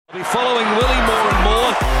Be following Willie more and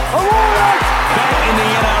more. Back in the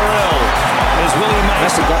NRL as Willie Mason.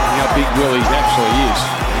 That's forgotten how big Willie actually is.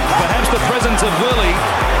 Perhaps the presence of Willie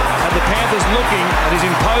had the Panthers looking at his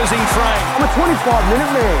imposing frame. I'm a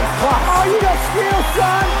 25-minute man. Oh, you got skill,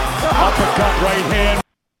 son. Uppercut right hand.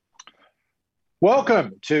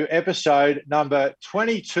 Welcome to episode number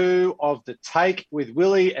 22 of The Take with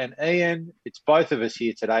Willie and Ian. It's both of us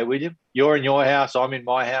here today, William. You're in your house, I'm in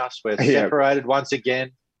my house. We're separated once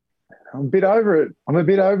again. I'm a bit over it. I'm a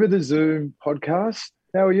bit over the Zoom podcast.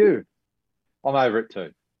 How are you? I'm over it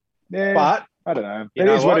too. Yeah, But I don't know. You It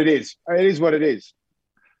know is what what? it is. It is what it is.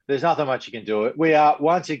 there's nothing much you can do. We are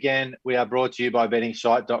brought to you by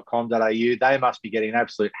bettingsite.com.au. They must be getting an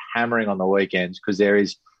absolute hammering on the weekends because there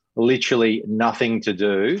is literally nothing to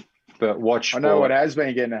do but watch. I know what has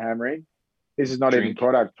been getting a hammering. This is not even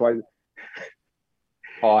product play.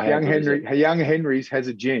 Young Henry's has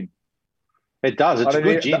a gin. It does. It's a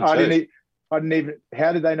good gin I too. didn't even.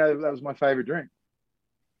 How did they know that was my favourite drink?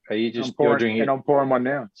 Are you just you're you're drinking it? and I'm pouring one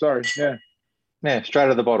now. Sorry. Yeah. Yeah, straight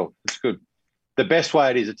out of the bottle. It's good. The best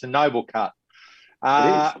way it is. It's a noble cut.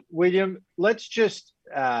 It is. William, let's just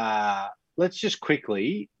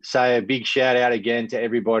quickly say a big shout out again to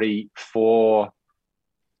everybody for,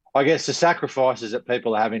 I guess, the sacrifices that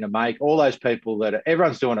people are having to make. All those people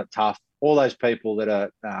everyone's doing it tough. All those people that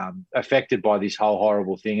are affected by this whole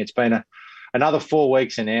horrible thing. It's been another 4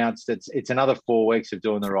 weeks announced. It's another 4 weeks of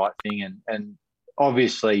doing the right thing, and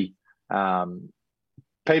obviously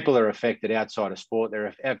people are affected outside of sport.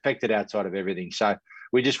 They're affected outside of everything. So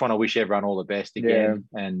we just want to wish everyone all the best again.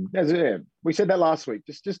 Yeah. And we said that last week.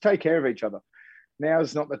 Just take care of each other. Now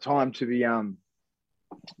is not the time to be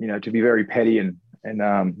to be very petty and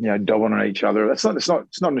dobbing on each other. It's not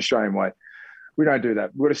an Australian way. We don't do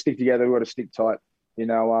that. We've got to stick together. We've got to stick tight. A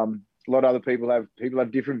lot of other people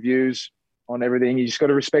have different views on everything. You just got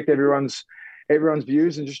to respect everyone's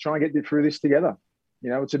views and just try and get through this together.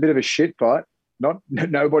 It's a bit of a shit fight.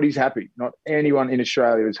 Nobody's happy. Not anyone in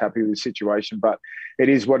Australia is happy with the situation, but it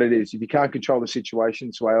is what it is. If you can't control the situation,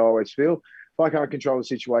 it's the way I always feel. If I can't control the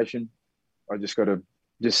situation, I just got to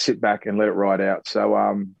just sit back and let it ride out. So,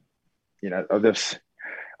 I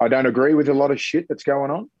don't agree with a lot of shit that's going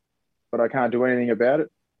on, but I can't do anything about it.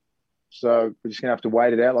 So we're just going to have to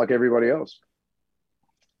wait it out like everybody else.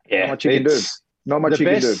 yeah, Not much you can do. Not much you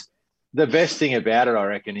can do. The best thing about it, I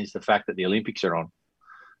reckon, is the fact that the Olympics are on.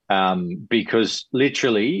 Because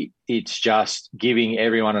literally it's just giving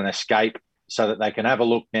everyone an escape so that they can have a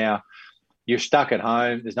look now. You're stuck at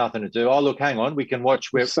home. There's nothing to do. Oh, look, hang on. We can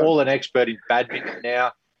watch. We're all an expert in badminton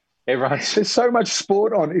now. There's so much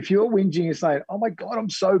sport on. If you're whinging and saying, oh, my God, I'm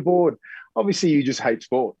so bored, obviously you just hate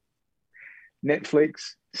sport.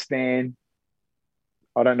 Netflix, Stan,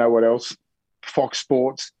 I don't know what else, Fox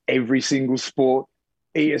Sports, every single sport,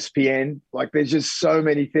 ESPN. Like there's just so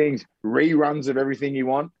many things, reruns of everything you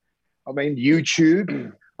want. I mean,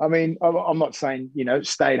 YouTube. I mean, I'm not saying,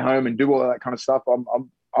 stay at home and do all of that kind of stuff.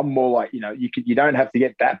 I'm more like, you don't have to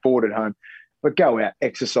get that bored at home, but go out,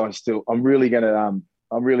 exercise still. I'm really going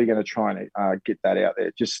to try and get that out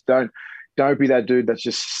there. Just don't be that dude that's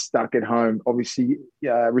just stuck at home. Obviously,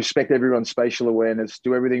 respect everyone's spatial awareness,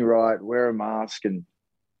 do everything right, wear a mask. And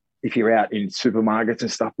if you're out in supermarkets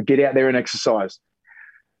and stuff, but get out there and exercise.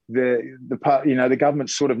 The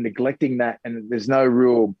government's sort of neglecting that, and there's no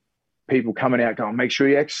real people coming out going, make sure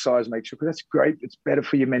you exercise, because that's great. It's better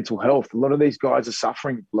for your mental health. A lot of these guys are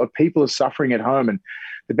suffering. A lot of people are suffering at home. And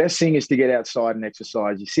the best thing is to get outside and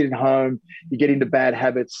exercise. You sit at home, you get into bad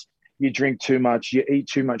habits, you drink too much, you eat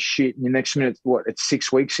too much shit. And the next minute, it's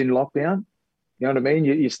 6 weeks in lockdown. You know what I mean?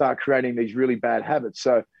 You start creating these really bad habits.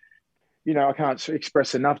 So, I can't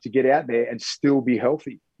express enough to get out there and still be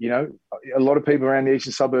healthy. A lot of people around the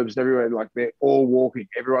eastern suburbs and everywhere, like they're all walking,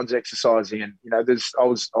 everyone's exercising. And, I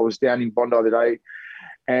was down in Bondi today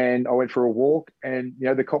and I went for a walk and,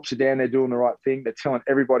 the cops are down there doing the right thing. They're telling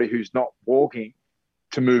everybody who's not walking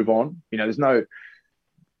to move on. There's no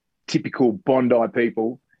typical Bondi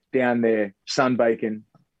people down there sunbaking,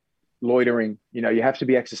 loitering. You have to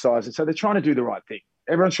be exercising. So they're trying to do the right thing.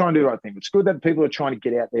 Everyone's trying to do the right thing. It's good that people are trying to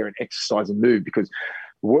get out there and exercise and move, because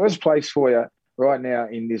the worst place for you right now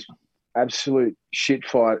in this absolute shit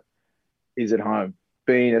fight is at home.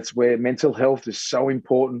 It's where mental health is so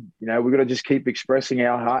important. We've got to just keep expressing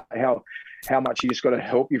how much you just got to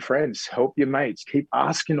help your friends, help your mates, keep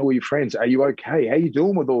asking all your friends, are you okay? How you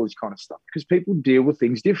doing with all this kind of stuff? Because people deal with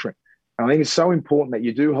things different. And I think it's so important that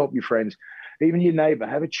you do help your friends, even your neighbor,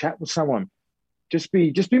 have a chat with someone. Just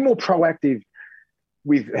be more proactive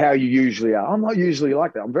with how you usually are. I'm not usually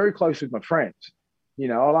like that. I'm very close with my friends.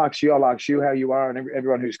 I'll ask you how you are, and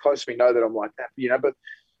everyone who's close to me know that I'm like that. But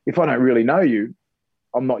if I don't really know you,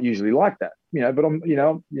 I'm not usually like that, but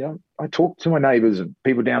I talk to my neighbors and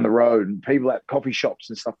people down the road and people at coffee shops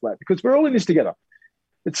and stuff like that because we're all in this together.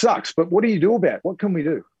 It sucks, but what do you do about it? What can we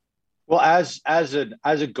do? Well, as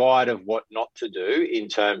a guide of what not to do in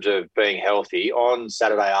terms of being healthy, on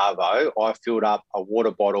Saturday Arvo, I filled up a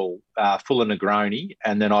water bottle full of Negroni,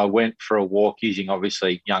 and then I went for a walk using,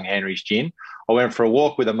 obviously, Young Henry's gin. I went for a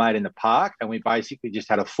walk with a mate in the park, and we basically just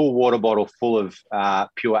had a full water bottle full of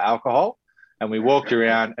pure alcohol, and we walked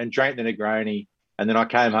around and drank the Negroni, and then I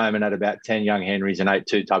came home and had about 10 Young Henrys and ate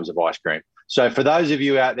 2 tubs of ice cream. So for those of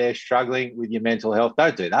you out there struggling with your mental health,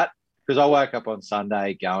 don't do that. Because I woke up on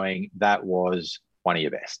Sunday going, that was one of your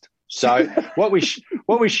best. So what we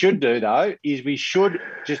should do, though, is we should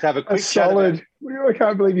just have a quick solid. I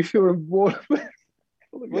can't believe you feel water.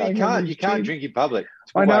 Well, you can't drink in public.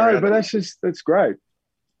 I know, but that's great.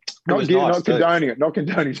 Not condoning it. Don't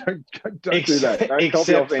do that. Don't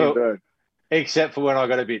copy off Ian Byrne. Except for when I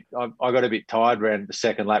got a bit tired around the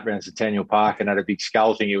second lap around Centennial Park and had a big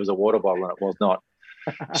skull thing. It was a water bottle and it was not.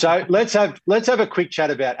 So let's have a quick chat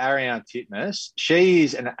about Ariarne Titmus. She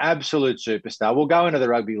is an absolute superstar. We'll go into the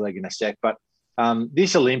rugby league in a sec, but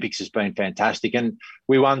this Olympics has been fantastic, and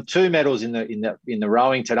we won 2 medals in the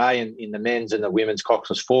rowing today, in the men's and the women's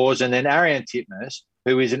coxless fours, and then Ariarne Titmus,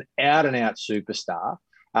 who is an out and out superstar,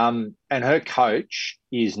 and her coach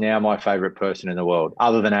is now my favourite person in the world,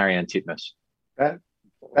 other than Ariarne Titmus.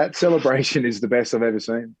 That celebration is the best I've ever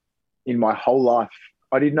seen in my whole life.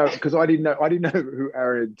 I didn't know who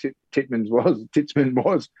Ariarne Titman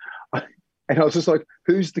was. And I was just like,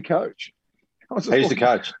 who's the coach? Who's the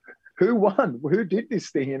coach? Who won? Who did this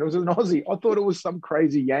thing? And it was an Aussie. I thought it was some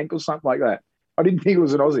crazy Yank or something like that. I didn't think it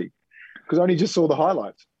was an Aussie because I only just saw the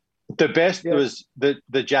highlights. The best was the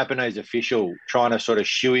Japanese official trying to sort of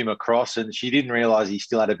shoo him across, and she didn't realise he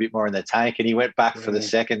still had a bit more in the tank, and he went back for the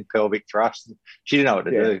second pelvic thrust. She didn't know what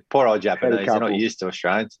to do. Poor old Japanese. They're not used to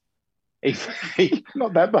Australians.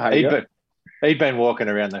 Not that behaviour. He'd been walking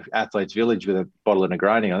around the athletes' village with a bottle of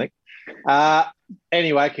Negroni, I think.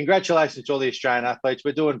 Anyway, congratulations to all the Australian athletes.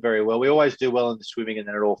 We're doing very well. We always do well in the swimming, and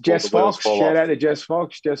then it all Jess Fox. Shout out to Jess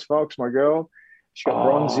Fox. Jess Fox, my girl. She got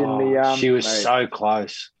bronze in the. She was so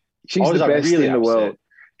close. She's the best really in the world.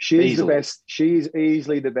 She's the best. She's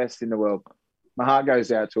easily the best in the world. My heart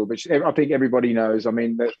goes out to her, but I think everybody knows. I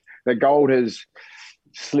mean, the gold has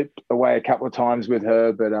slipped away a couple of times with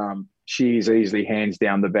her, but she's easily hands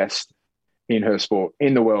down the best in her sport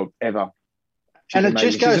in the world ever. And it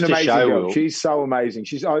just goes to show, she's so amazing.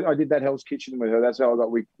 I did that Hell's Kitchen with her. That's how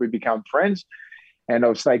we become friends, and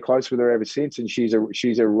I've stayed close with her ever since. And she's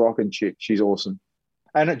a rocking chick. She's awesome.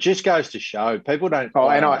 And it just goes to show people don't.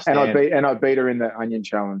 I beat her in the Onion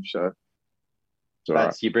Challenge. So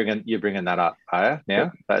that's you're bringing that up, are you?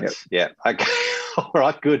 Now that's okay. All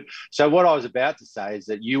right, good. So what I was about to say is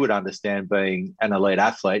that you would understand being an elite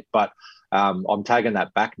athlete, but I'm taking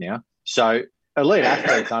that back now. So elite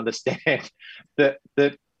athletes understand that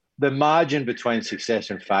the margin between success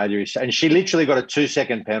and failure is, and she literally got a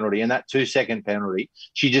 2-second penalty, and that 2-second penalty,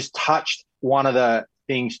 she just touched one of the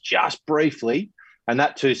things just briefly, and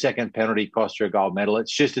that 2-second penalty cost her a gold medal.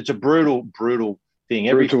 It's a brutal thing.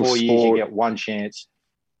 Every 4 years you get one chance.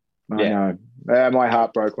 I know. My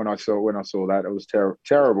heart broke when I saw that. It was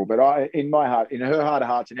terrible. But in my heart, in her heart of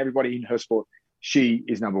hearts, and everybody in her sport, she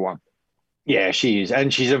is number one. Yeah, she is.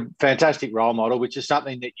 And she's a fantastic role model, which is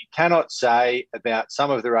something that you cannot say about some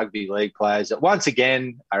of the rugby league players that, once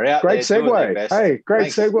again, are out there doing their best. Hey,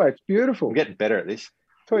 great segue. It's beautiful. I'm getting better at this.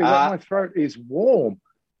 Tell you what, my throat is warm.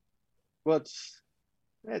 Well,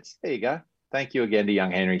 there you go. Thank you again to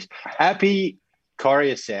Young Henrys. Happy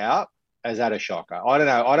Coruscant has had a shocker. I don't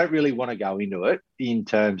know. I don't really want to go into it in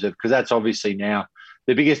terms of, because that's obviously now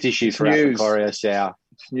the biggest issue for Coruscant.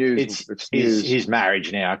 It's news. It's his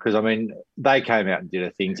marriage now, because, I mean, they came out and did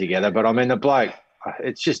a thing together. But, I mean, the bloke,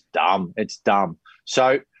 it's just dumb. It's dumb.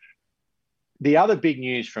 So the other big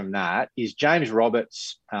news from that is James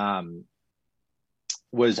Roberts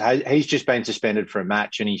he's just been suspended for a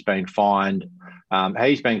match, and he's been fined.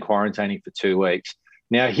 He's been quarantining for 2 weeks.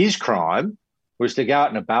 Now, his crime was to go out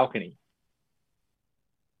on a balcony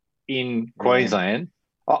in Queensland.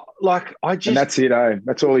 And that's it, eh?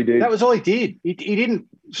 That's all he did. That was all he did. He didn't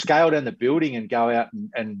scale down the building and go out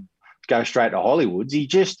and go straight to Hollywoods.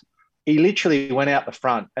 He literally went out the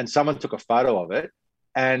front, and someone took a photo of it.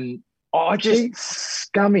 And he's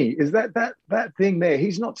scummy. Is that thing there?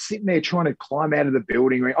 He's not sitting there trying to climb out of the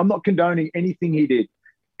building. I'm not condoning anything he did,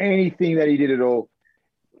 anything that he did at all.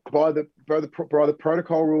 By the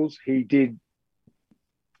protocol rules, he did.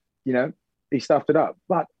 He stuffed it up.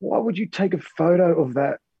 But why would you take a photo of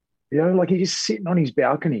that You know, like he's just sitting on his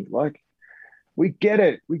balcony. Like, we get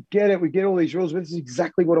it. We get it. We get all these rules, but this is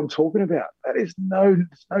exactly what I'm talking about. There's no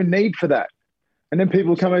need for that. And then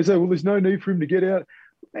people come and say, well, there's no need for him to get out.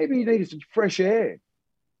 Maybe he needs some fresh air.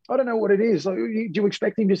 I don't know what it is. Like, do you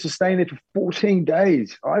expect him just to stay in there for 14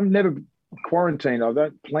 days? I've never quarantined. I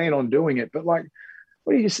don't plan on doing it. But like,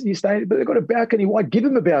 what are you staying? But they've got a balcony. Why give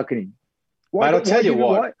him a balcony? Mate, I'll tell you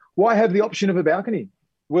what. Why have the option of a balcony?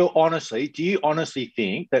 Well, honestly, do you honestly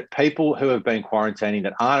think that people who have been quarantining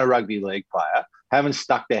that aren't a rugby league player haven't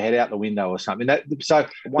stuck their head out the window or something? So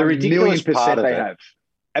the ridiculous part of it,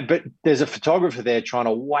 but there's a photographer there trying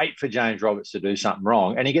to wait for James Roberts to do something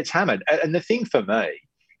wrong, and he gets hammered. And the thing for me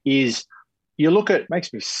is, you look at,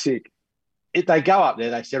 makes me sick. They go up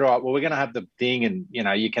there, they said, all right, well, we're going to have the thing, and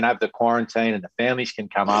you can have the quarantine and the families can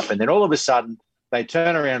come up, and then all of a sudden they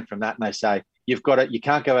turn around from that and they say, you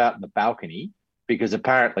can't go out in the balcony because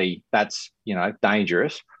apparently that's,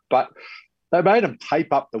 dangerous. But they made them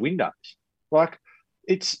tape up the windows. Like,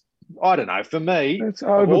 I don't know, for me, it's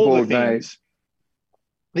overboard, mate.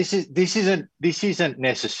 This isn't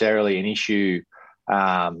necessarily an issue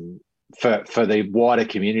for the wider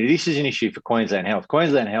community. This is an issue for Queensland Health.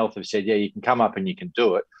 Queensland Health have said, yeah, you can come up and you can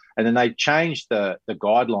do it. And then they changed the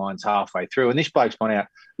guidelines halfway through. And this bloke's gone out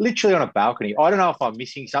literally on a balcony. I don't know if I'm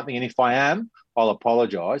missing something. And if I am, I'll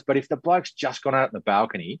apologise. But if the bloke's just gone out on the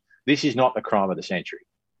balcony, this is not the crime of the century.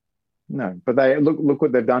 No, but they look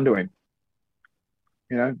what they've done to him.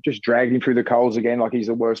 Just dragged him through the coals again like he's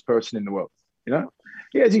the worst person in the world.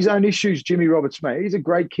 He has his own issues, Jimmy Roberts, mate. He's a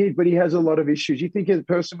great kid, but he has a lot of issues. You think as a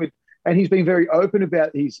person and he's been very open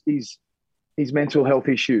about his mental health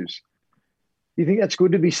issues. You think that's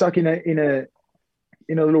good to be stuck in a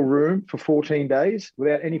little room for 14 days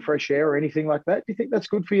without any fresh air or anything like that? Do you think that's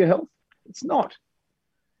good for your health? It's not.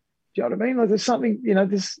 Do you know what I mean? Like, there's something,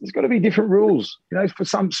 there's got to be different rules,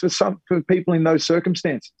 for people in those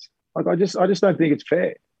circumstances. Like, I just don't think it's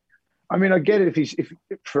fair. I mean, I get it if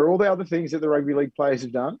for all the other things that the rugby league players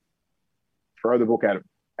have done, throw the book at him.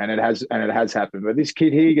 And it has happened. But this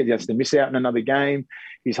kid here gets to miss out in another game.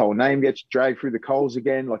 His whole name gets dragged through the coals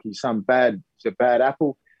again, like he's a bad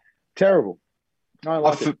apple. Terrible.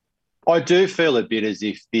 I do feel a bit as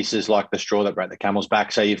if this is like the straw that broke the camel's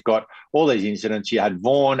back. So you've got all these incidents. You had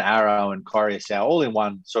Vaughan, Arrow, and Coruscant all in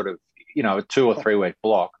one sort of, a 2 or 3 week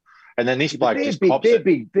block. And then this bloke just pops it.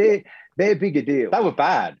 They're bigger deal. They were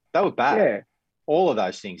bad. Yeah. All of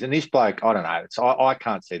those things. And this bloke, I don't know. I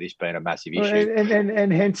can't see this being a massive issue.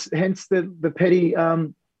 And hence the petty,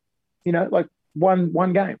 like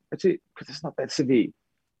one game. That's it, because it's not that severe.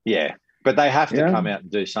 Yeah, but they have to come out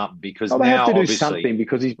and do something because they have to do something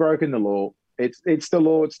because he's broken the law. It's the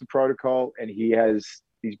law. It's the protocol, and he's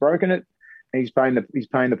broken it, and he's paying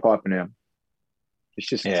the piper now. It's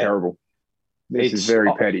just terrible. This is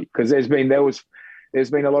very petty because there's been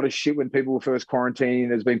a lot of shit when people were first quarantining.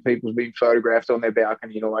 There's been people being photographed on their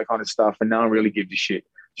balcony and all that kind of stuff, and no one really gives a shit.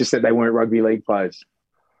 Just that they weren't rugby league players.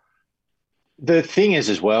 The thing is,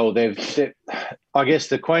 as well, I guess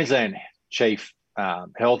the Queensland chief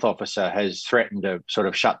health officer has threatened to sort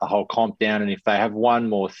of shut the whole comp down, and if they have one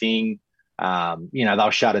more thing, they'll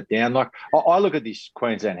shut it down. Like, I look at this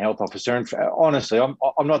Queensland health officer, and honestly, I'm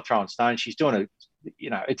not throwing stones. She's doing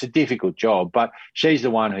it's a difficult job, but she's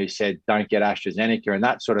the one who said don't get AstraZeneca, and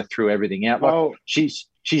that sort of threw everything out. Like, she's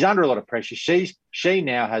under a lot of pressure. She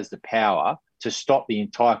now has the power to stop the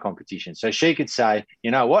entire competition, so she could say,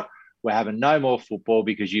 you know what, we're having no more football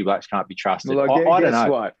because you blokes can't be trusted. Well, I don't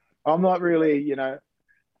know. What? I'm not really,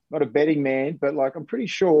 not a betting man, but like I'm pretty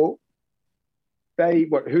sure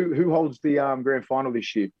who holds the grand final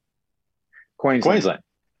this year? Queensland.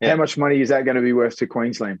 Yeah. How much money is that going to be worth to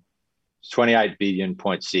Queensland? 28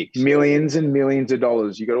 billion.6. Millions and millions of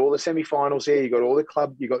dollars. You got all the semi-finals there. You got all the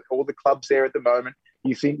clubs there at the moment.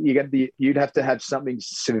 You think you'd have to have something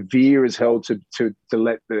severe as hell to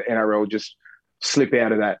let the NRL just slip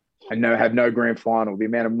out of that and have no grand final. The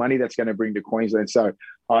amount of money that's going to bring to Queensland. So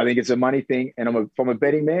I think it's a money thing. And from a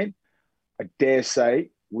betting man, I dare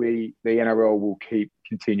say the NRL will keep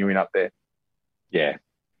continuing up there. Yeah,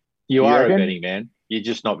 you are a betting man. You're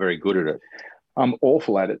just not very good at it. I'm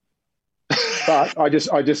awful at it. But I just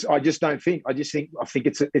don't think. I think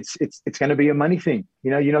it's going to be a money thing.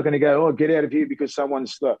 You're not going to go, get out of here because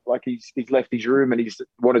someone's like he's left his room and he's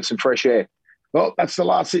wanted some fresh air. Well, that's the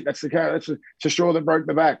last seat. That's the straw that broke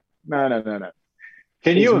the back. No.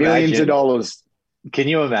 Can you imagine millions of dollars? Can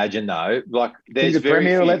you imagine though? Like, there's the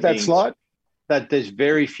Premier let that slide. That there's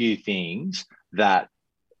very few things that,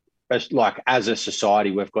 as a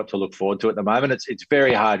society, we've got to look forward to at the moment. It's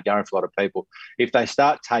very hard going for a lot of people if they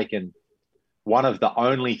start taking one of the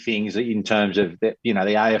only things in terms of the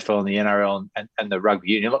AFL and the NRL and the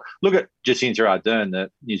rugby union. Look at Jacinta Ardern,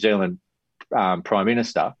 the New Zealand Prime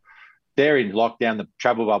Minister. They're in lockdown, the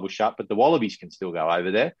travel bubble shut, but the Wallabies can still go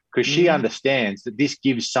over there because she understands that this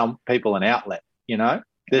gives some people an outlet.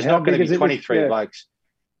 There's not going to be 23 blokes.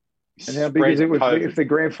 And how big is it if the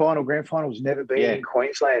grand final's never been in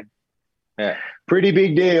Queensland? Yeah. Pretty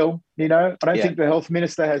big deal, I don't think the health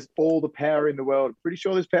minister has all the power in the world. Pretty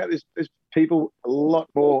sure there's people a lot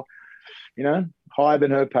more, higher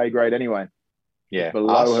than her pay grade anyway. Yeah.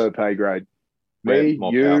 Below her pay grade. Me,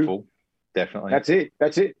 more you. Powerful. Definitely.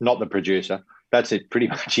 That's it. Not the producer. That's it. Pretty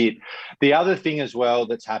much it. The other thing as well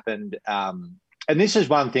that's happened, and this is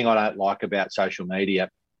one thing I don't like about social media,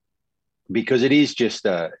 because it is just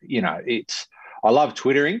I love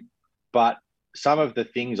Twittering, but some of the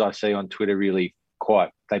things I see on Twitter really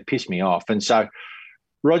they piss me off. And so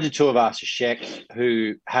Roger Tuivasa-Sheck,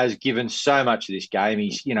 who has given so much of this game,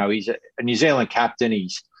 he's a New Zealand captain,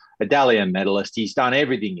 he's a Dally M medalist, he's done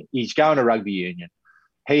everything. He's going to rugby union.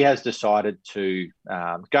 He has decided to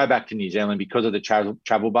go back to New Zealand because of the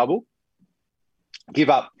travel bubble,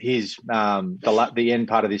 give up his the end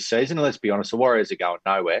part of this season. And let's be honest, the Warriors are going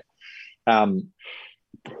nowhere.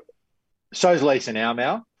 So's Lisa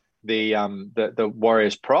Naumau, the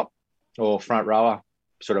Warriors prop or front rower,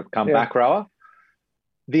 sort of comeback rower.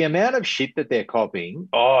 The amount of shit that they're copying,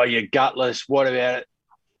 you're gutless, what about it?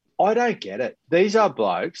 I don't get it. These are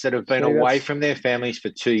blokes that have been away from their families for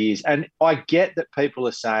 2 years. And I get that people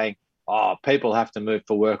are saying, people have to move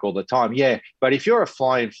for work all the time. Yeah, but if you're a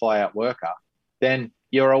fly-in, fly-out worker, then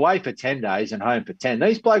you're away for 10 days and home for 10.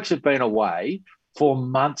 These blokes have been away for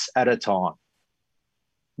months at a time.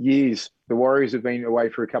 Years. The Warriors have been away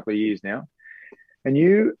for a couple of years now. And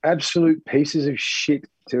you absolute pieces of shit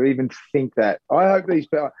to even think that. I hope these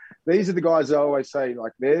are the guys I always say,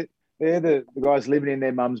 like, they're the guys living in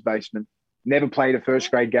their mum's basement, never played a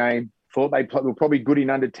first grade game, thought they were probably good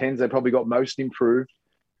in under 10s. They probably got most improved.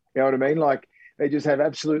 You know what I mean? Like, they just have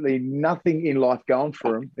absolutely nothing in life going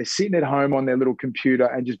for them. They're sitting at home on their little computer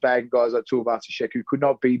and just bagging guys like Tuivasa-Sheck, who could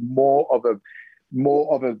not be more of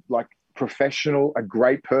a like professional, a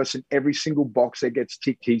great person. Every single box that gets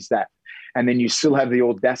ticked, he's that. And then you still have the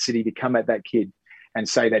audacity to come at that kid and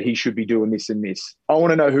say that he should be doing this and this. I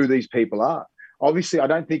want to know who these people are. Obviously, I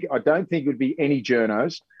don't think it would be any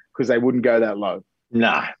journos, because they wouldn't go that low.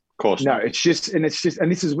 Nah, of course no. not.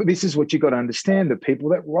 This is what you got to understand. The people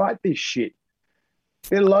that write this shit,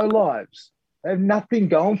 they're low lives. They have nothing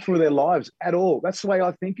going for their lives at all. That's the way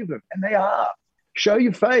I think of them, and they are. Show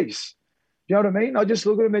your face. You know what I mean? I just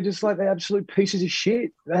look at them. They're just like the absolute pieces of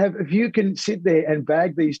shit. If you can sit there and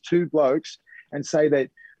bag these two blokes and say that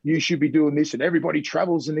you should be doing this and everybody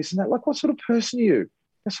travels and this and that, like, what sort of person are you?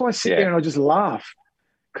 That's why I sit there and I just laugh,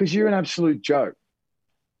 because you're an absolute joke.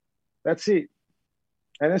 That's it.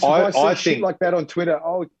 And that's why I see shit like that on Twitter.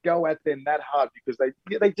 I'll go at them that hard, because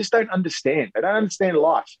they just don't understand. They don't understand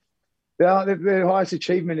life. Their highest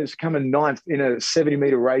achievement is coming ninth in a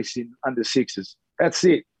 70-meter race in under sixes. That's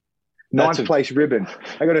it. Ninth place ribbon.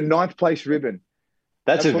 They got a ninth place ribbon.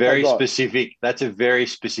 That's a very specific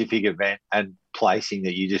event and placing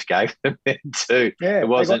that you just gave them too. Yeah, it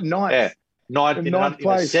wasn't ninth. Yeah. Ninth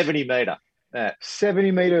place. 70-meter. Yeah.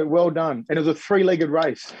 70-meter, well done. And it was a three-legged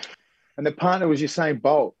race. And the partner was Usain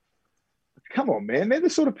Bolt. Come on, man. They're the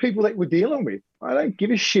sort of people that we're dealing with. I don't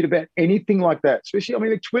give a shit about anything like that. Especially,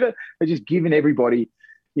 like Twitter, they're just giving everybody,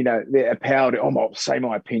 their power to, I'll say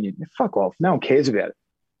my opinion. Fuck off. No one cares about it.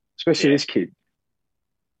 Especially this kid.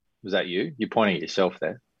 Was that you? You're pointing at yourself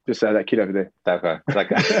there. Just that kid over there. Okay.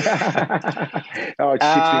 Oh, it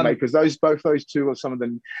shits me, mate, because both those two are some of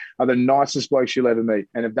the nicest blokes you'll ever meet,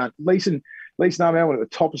 and have done. Lisa Naumau, one of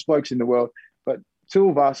the toppest blokes in the world. But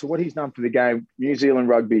Tuivasa, what he's done for the game, New Zealand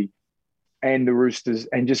rugby, and the Roosters,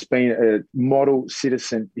 and just been a model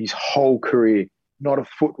citizen his whole career, not a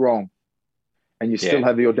foot wrong, and you still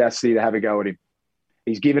have the audacity to have a go at him.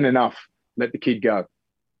 He's given enough. Let the kid go.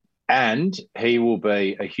 And he will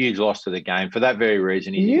be a huge loss to the game for that very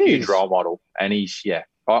reason. He's a huge role model. And he's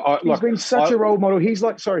been such a role model. He's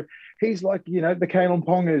like, the Kalen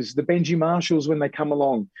Pongers, the Benji Marshalls when they come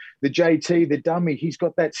along, the JT, the dummy. He's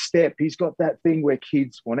got that step. He's got that thing where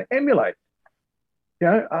kids want to emulate.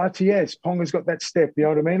 RTS, Ponga's got that step. You know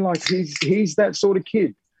what I mean? Like, he's that sort of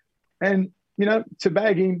kid. And, to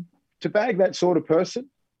bag that sort of person,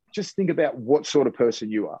 just think about what sort of person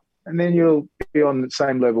you are. And then you'll be on the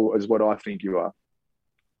same level as what I think you are.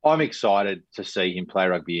 I'm excited to see him play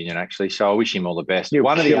rugby union, actually, so I wish him all the best.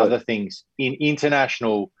 One of the other things in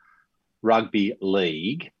International Rugby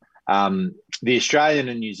League, the Australian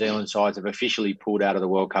and New Zealand sides have officially pulled out of the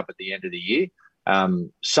World Cup at the end of the year.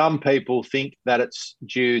 Some people think that it's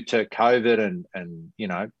due to COVID and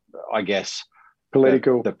I guess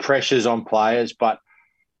political the pressures on players, but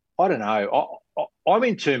I don't know. I'm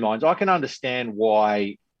in two minds. I can understand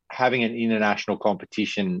why having an international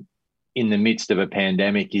competition in the midst of a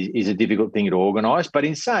pandemic is a difficult thing to organise. But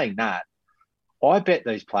in saying that, I bet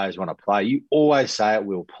these players want to play. You always say it,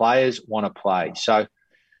 Will. Players want to play. So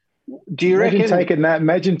do you reckon taking that?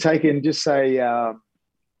 Imagine taking just say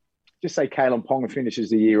Kalyn Ponga finishes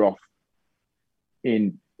the year off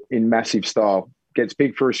in massive style, gets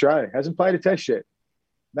picked for Australia, hasn't played a test yet.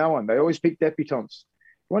 No one. They always pick debutants.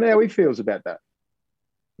 I wonder how he feels about that.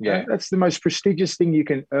 Yeah, that's the most prestigious thing you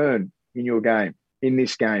can earn in your game, in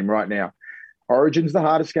this game right now. Origin's the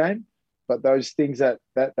hardest game, but those things that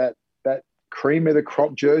cream of the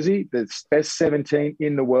crop jersey, the best 17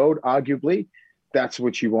 in the world, arguably, that's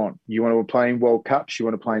what you want. You want to play in World Cups. You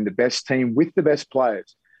want to play in the best team with the best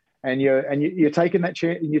players, and you're taking that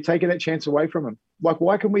chance. You're taking that chance away from them. Like,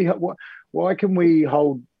 why can we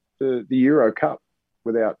hold the Euro Cup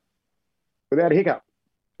without a hiccup?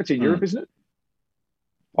 It's in Europe, isn't it?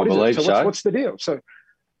 I believe so. What's the deal? So,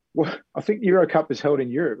 I think the Euro Cup is held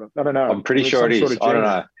in Europe. I don't know. I'm pretty sure it is. I don't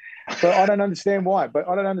know. But I don't understand why. Why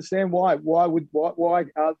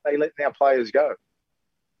aren't they letting our players go?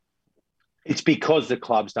 It's because the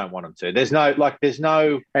clubs don't want them to. There's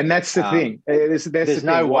no. And that's the thing. There's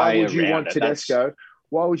no way. Why would you want Tedesco?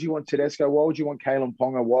 Why would you want Tedesco? Why would you want Kalyn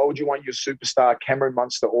Ponga? Why would you want your superstar Cameron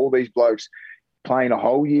Munster? All these blokes playing a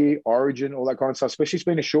whole year, Origin, all that kind of stuff. Especially it's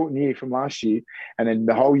been a shortened year from last year, and then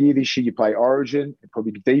the whole year this year you play Origin,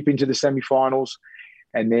 probably deep into the semi-finals,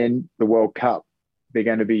 and then the World Cup. They're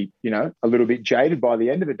going to be, a little bit jaded by the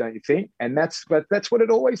end of it, don't you think? And that's what it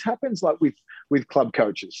always happens, like with club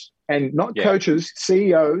coaches and not coaches,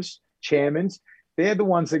 CEOs, chairmen. They're the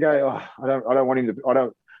ones that go, I don't want him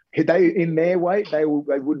to. They in their way they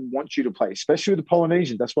wouldn't want you to play, especially with the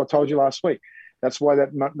Polynesians. That's what I told you last week. That's why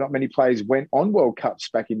not many players went on World Cups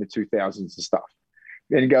back in the 2000s and stuff.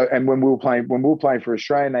 And when we were playing for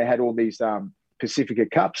Australia, and they had all these Pacifica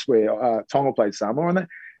Cups where Tonga played Samoa, and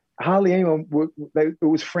hardly anyone. It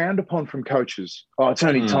was frowned upon from coaches. Oh, it's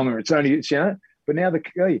only Tonga. It's But now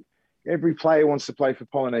every player wants to play for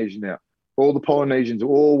Polynesia now. All the Polynesians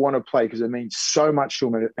all want to play because it means so much to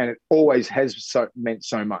them, and it always has meant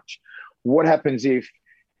so much. What happens if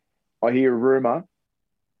I hear a rumor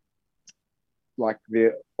like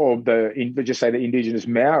the Indigenous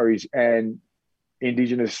Maoris and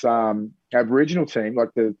Indigenous Aboriginal team, like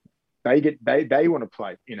they want to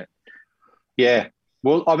play in it? Yeah.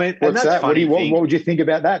 Well, I mean, what's that? What would you think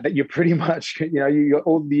about that? That you're pretty much, you got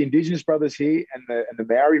all the Indigenous brothers here and the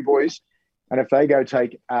Maori boys, and if they go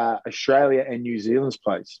take Australia and New Zealand's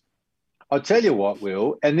place. I'll tell you what,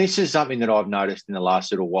 Will, and this is something that I've noticed in the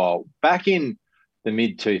last little while. Back in the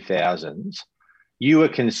mid-2000s, you were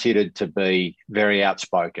considered to be very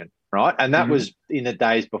outspoken, right? And that was in the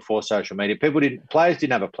days before social media. Players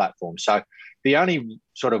didn't have a platform. So the only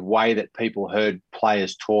sort of way that people heard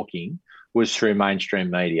players talking was through mainstream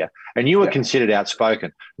media. And you were considered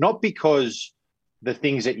outspoken, not because the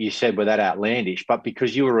things that you said were that outlandish, but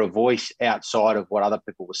because you were a voice outside of what other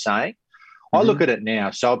people were saying. I look at it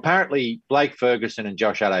now. So apparently Blake Ferguson and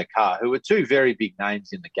Josh Adokar, who are two very big names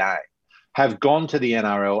in the game, have gone to the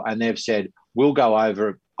NRL and they've said, we'll go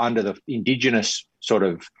over under the Indigenous sort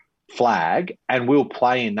of flag and we'll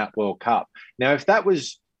play in that World Cup. Now, if that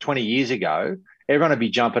was 20 years ago, everyone would be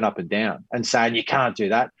jumping up and down and saying, you can't do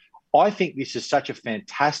that. I think this is such a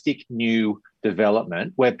fantastic new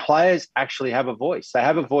development where players actually have a voice. They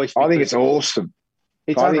have a voice. I think it's awesome.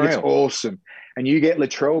 I think it's awesome. And you get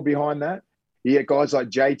Latrell behind that. You get guys like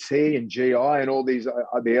JT and GI and all these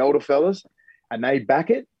the elder fellas, and they back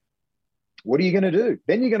it. What are you going to do?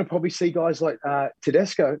 Then you're going to probably see guys like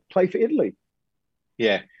Tedesco play for Italy.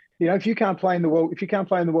 Yeah. If you can't play in the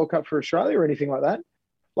World Cup for Australia or anything like that,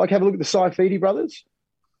 like have a look at the Saifidi brothers.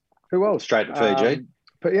 Who else? Straight to Fiji.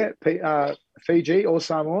 Fiji or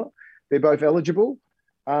Samoa. They're both eligible.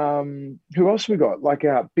 Who else we got? Like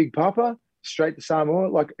Big Papa, straight to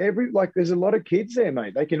Samoa. There's a lot of kids there,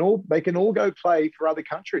 mate. They can all go play for other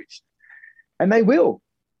countries, and they will.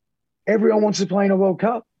 Everyone wants to play in a World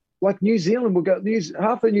Cup. Like New Zealand will go.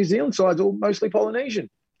 Half the New Zealand side's all mostly Polynesian,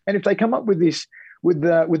 and if they come up with this with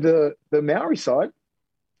the Maori side,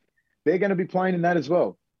 they're going to be playing in that as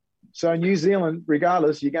well. So New Zealand,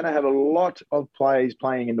 regardless, you're going to have a lot of players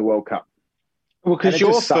playing in the World Cup. Well, because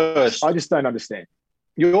I just don't understand.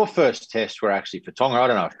 Your first tests were actually for Tonga. I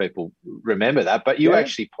don't know if people remember that, but you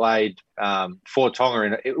actually played for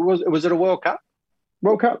Tonga. Was it a World Cup?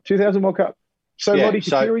 World Cup, 2000 World Cup. So Yeah,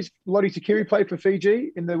 Lottie Takiri played for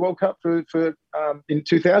Fiji in the World Cup for in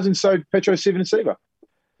 2000. So Petro Civoniceva,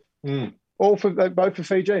 all for both for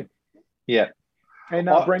Fiji. Yeah. And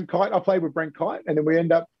Brent Kite, I played with Brent Kite, and then we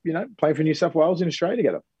end up, playing for New South Wales in Australia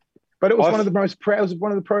together. But it was one of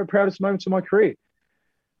the proudest moments of my career,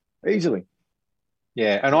 easily.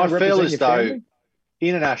 Yeah, and I feel as though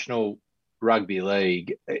international rugby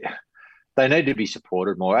league, they need to be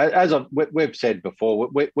supported more. As we've said before,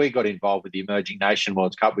 we got involved with the Emerging Nation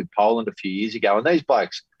World Cup with Poland a few years ago, and these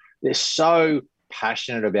blokes, they're so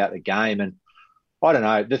passionate about the game. And I don't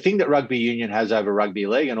know, the thing that rugby union has over rugby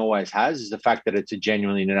league and always has is the fact that it's a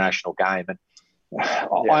genuinely international game. And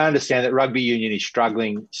I understand that rugby union is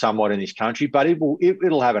struggling somewhat in this country, but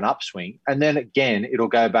it'll have an upswing. And then again, it'll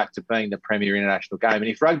go back to being the premier international game. And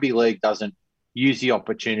if rugby league doesn't use the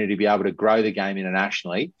opportunity to be able to grow the game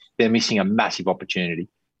internationally, they're missing a massive opportunity.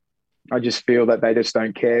 I just feel that they just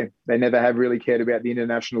don't care. They never have really cared about the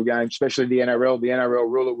international game, especially the NRL. The NRL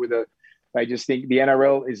rule it with they just think the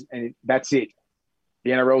NRL is, and that's it.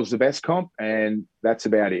 The NRL is the best comp, and that's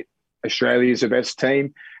about it. Australia is the best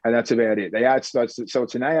team, and that's about it. So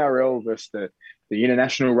it's an ARL versus the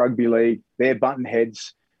International Rugby League. They're button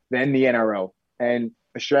heads, then the NRL, and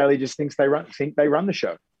Australia just think they run the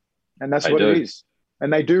show, and that's what it is.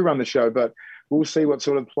 And they do run the show, but we'll see what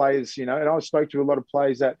sort of players, And I spoke to a lot of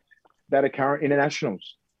players that are current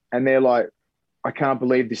internationals, and they're like, I can't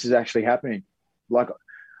believe this is actually happening. Like,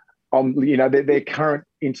 they're current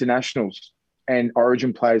internationals. And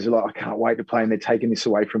Origin players are like, I can't wait to play, and they're taking this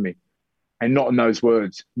away from me. And not in those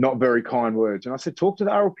words, not very kind words. And I said, talk to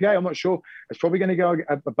the RLPA. I'm not sure. It's probably going to go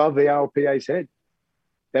above the RLPA's head.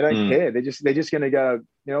 They don't care. They're just going to go,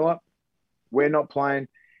 you know what? We're not playing.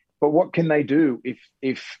 But what can they do if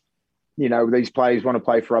these players want to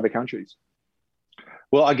play for other countries?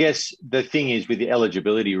 Well, I guess the thing is with the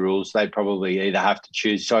eligibility rules, they probably either have to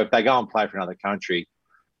choose. So if they go and play for another country,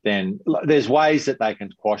 then there's ways that they can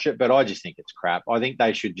quash it, but I just think it's crap. I think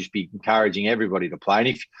they should just be encouraging everybody to play. And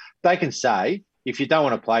if they can say, if you don't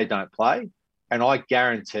want to play, don't play. And I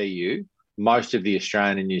guarantee you, most of the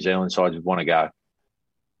Australian and New Zealand sides would want to go.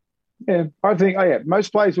 Yeah, I think,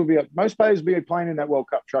 most players will be playing in that World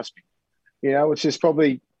Cup, trust me. It's just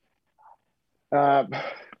probably about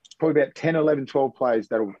 10, 11, 12 players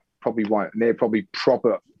that'll probably won't. And they're probably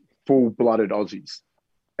proper, full-blooded Aussies.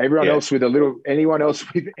 Anyone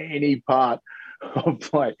else with any part of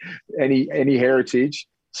like any heritage,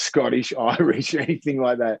 Scottish, Irish, anything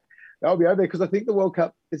like that, they'll be over there because I think the World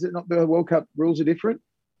Cup, is it not the World Cup rules are different?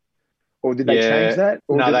 Or did they change that?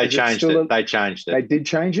 Or no, they changed it. They changed it. They did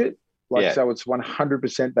change it? So it's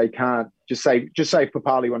 100% they can't just say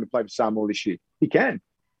Papali wanted to play for Samoa this year. He can.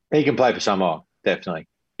 He can play for Samoa, definitely.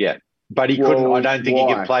 Yeah. But he couldn't. I don't think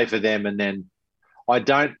he could play for them and then I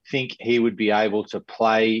don't think he would be able to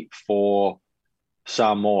play for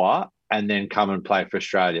Samoa and then come and play for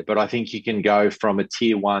Australia. But I think he can go from a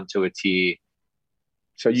tier 1 to a tier.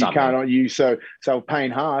 So you something. So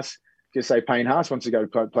Payne Haas, just say Payne Haas wants to go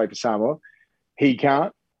play for Samoa. He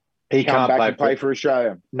can't. He can't play for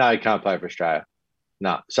Australia. No, he can't play for Australia.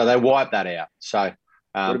 No. So they wiped that out. So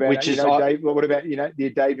what about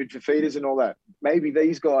the David Fafitas and all that? Maybe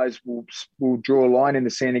these guys will draw a line in the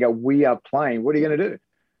sand and go, we are playing. What are you going to do?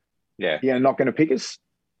 Yeah. You're not going to pick us?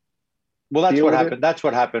 Well, that's what happened. That's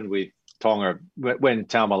what happened with Tonga when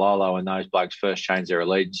Taumalolo and those blokes first changed their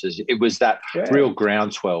allegiances. It was that real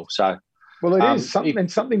groundswell. So, well, it is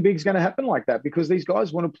something big's going to happen like that because these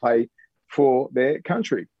guys want to play for their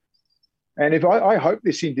country. And if I hope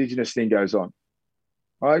this Indigenous thing goes on.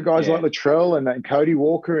 Guys like Latrell and Cody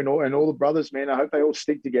Walker and all the brothers, man, I hope they all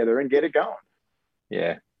stick together and get it going.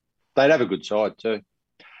 Yeah. They'd have a good side too.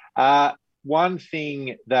 One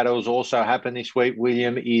thing that has also happened this week,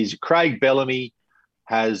 William, is Craig Bellamy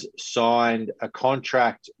has signed a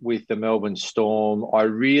contract with the Melbourne Storm. I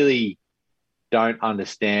really don't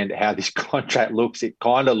understand how this contract looks. It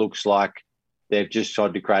kind of looks like they've just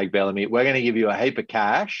said to Craig Bellamy, we're going to give you a heap of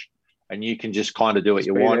cash and you can just kind of do what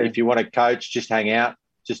you want. If you want to coach, just hang out.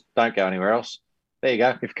 Just don't go anywhere else. There you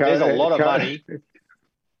go. There's a lot of money.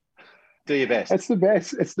 Do your best. It's the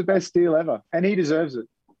best. It's the best deal ever. And he deserves it.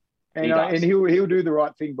 And he'll do the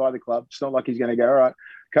right thing by the club. It's not like he's going to go, all right,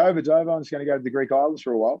 COVID's over. I'm just going to go to the Greek Islands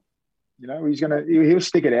for a while. He'll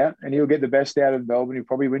stick it out and he'll get the best out of Melbourne. He'll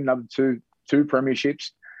probably win another two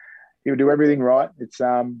premierships. He'll do everything right.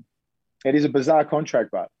 It is a bizarre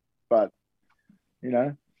contract, but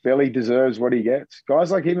Belly deserves what he gets.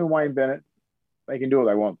 Guys like him and Wayne Bennett, they can do what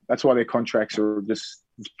they want. That's why their contracts are just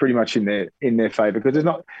pretty much in their favour because there's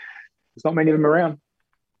not many of them around.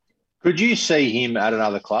 Could you see him at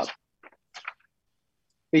another club?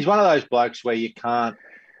 he's one of those blokes where you can't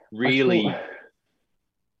really,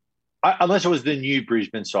 unless it was the new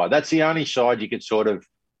Brisbane side. That's the only side you could sort of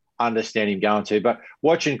understand him going to. But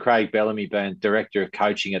watching Craig Bellamy being director of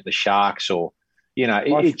coaching at the Sharks, or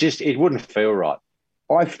it wouldn't feel right.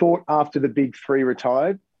 I thought after the big three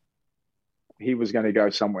retired, he was going to go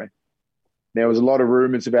somewhere. There was a lot of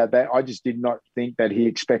rumours about that. I just did not think that he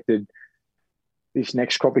expected this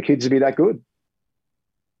next crop of kids to be that good.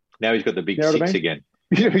 Now he's got the big six again.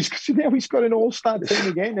 Now he's got an all-star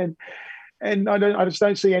team again, and I just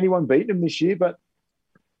don't see anyone beating him this year. But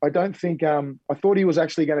I don't think I thought he was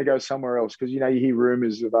actually going to go somewhere else, because you hear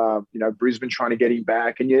rumours of Brisbane trying to get him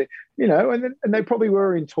back, and and they probably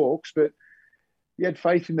were in talks, but you had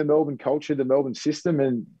faith in the Melbourne culture, the Melbourne system,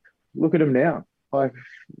 and look at them now. Like,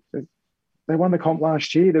 they won the comp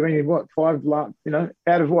last year. They've been in out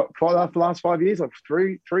of the last 5 years, like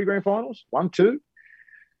three grand finals, 1, 2.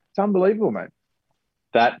 It's unbelievable, mate.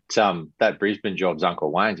 That Brisbane job's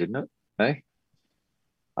Uncle Wayne's, isn't it? Hey,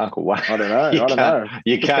 Uncle Wayne. I don't know.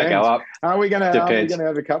 You can't go up. Are we going to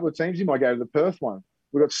have a couple of teams? You might go to the Perth one.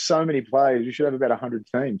 We've got so many players. You should have about 100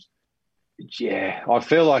 teams. Yeah, I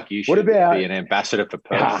feel like you should be an ambassador for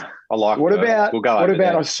Perth. I like. What Perth. about? We'll go what over about?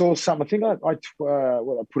 there. I saw something. I think I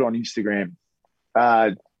put on Instagram.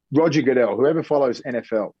 Roger Goodell, whoever follows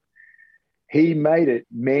NFL, he made it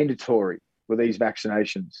mandatory with these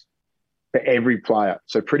vaccinations for every player.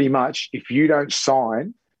 So pretty much, if you don't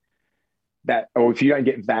sign that, or if you don't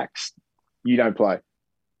get vaxxed, you don't play.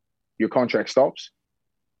 Your contract stops.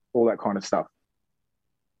 All that kind of stuff.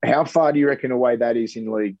 How far do you reckon away that is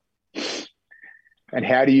in league? And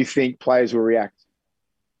how do you think players will react?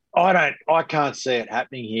 I can't see it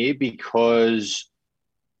happening here, because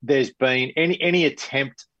there's been any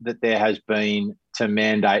attempt that there has been to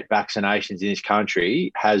mandate vaccinations in this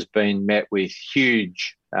country has been met with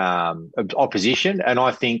huge opposition. And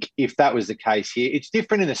I think if that was the case here, it's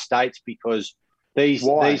different in the States, because these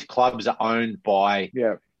clubs are owned by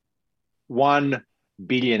one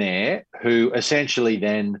billionaire who essentially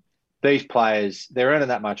then these players, they're earning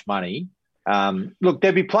that much money. Look,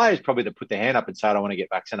 there'd be players probably that put their hand up and say, I don't want to get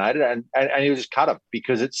vaccinated, and he'll just cut them,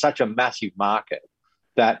 because it's such a massive market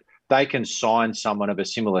that they can sign someone of a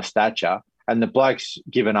similar stature, and the bloke's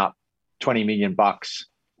given up $20 million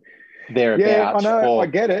thereabouts. Yeah, I know. I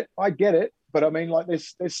get it. But I mean, like,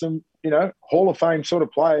 there's some, Hall of Fame sort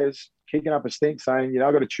of players kicking up a stink saying,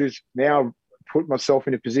 I've got to choose now, put myself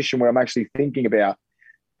in a position where I'm actually thinking about,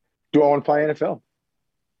 do I want to play NFL?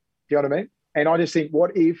 Do you know what I mean? And I just think,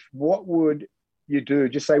 what would you do?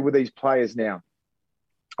 Just say with these players now,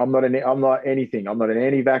 I'm not anything. I'm not an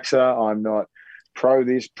anti-vaxxer. I'm not pro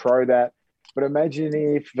this, pro that. But imagine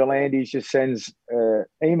if Volandis just sends an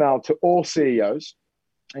email to all CEOs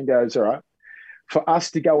and goes, all right, for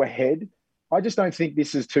us to go ahead, I just don't think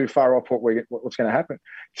this is too far off what's going to happen.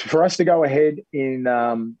 For us to go ahead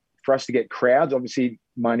for us to get crowds, obviously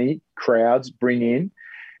money, crowds, bring in,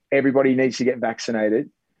 everybody needs to get vaccinated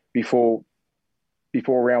before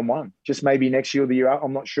round one. Just maybe next year or the year out,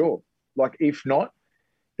 I'm not sure. Like, if not,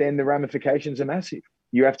 then the ramifications are massive.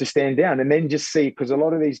 You have to stand down and then just see, because a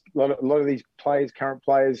lot of these players, current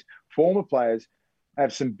players, former players,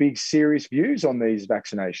 have some big serious views on these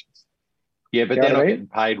vaccinations. Yeah, but they're not getting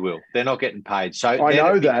paid, Will. They're not getting paid. So I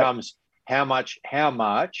know that becomes how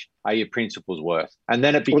much are your principles worth? And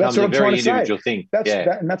then it becomes a very individual thing.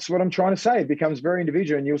 And that's what I'm trying to say. It becomes very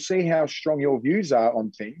individual, and you'll see how strong your views are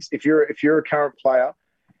on things. If you're a current player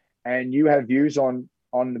and you have views on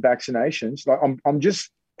the vaccinations, like I'm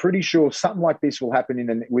just pretty sure something like this will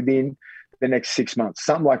happen within the next 6 months.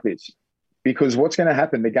 Something like this, because what's going to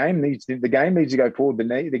happen? The game needs to go forward.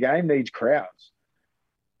 The game needs crowds.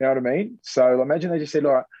 You know what I mean? So imagine they just said,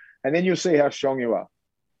 all right, and then you'll see how strong you are.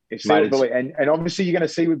 And obviously you're going to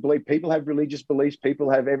see with belief, people have religious beliefs, people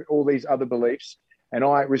have all these other beliefs, and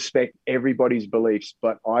I respect everybody's beliefs,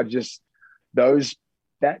 but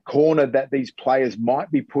that corner that these players might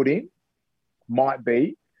be put in,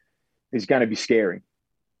 is going to be scary.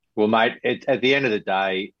 Well, mate, at the end of the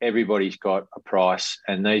day, everybody's got a price,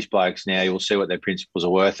 and these blokes now, you'll see what their principles are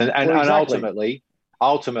worth. And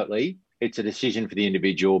ultimately, it's a decision for the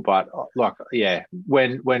individual. But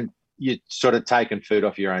when you're sort of taking food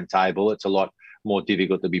off your own table, it's a lot more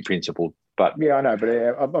difficult to be principled. But yeah, I know.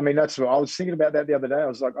 But I mean, that's what I was thinking about that the other day. I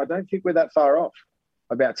was like, I don't think we're that far off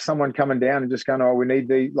about someone coming down and just going, oh, we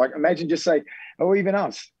need imagine just say, oh, even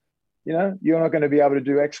us. You're not going to be able to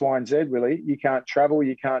do X, Y, and Z, really. You can't travel.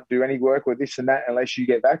 You can't do any work with this and that unless you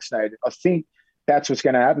get vaccinated. I think that's what's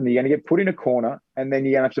going to happen. You're going to get put in a corner, and then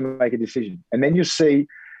you're going to have to make a decision. And then you'll see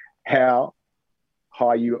how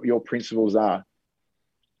high your principles are.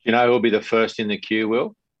 You know who'll be the first in the queue,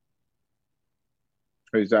 Will?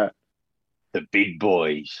 Who's that? The big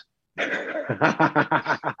boys. Nice.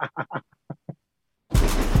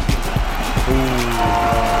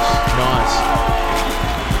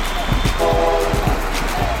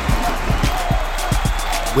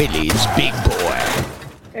 Willie's big boy.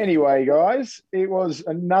 Anyway, guys, it was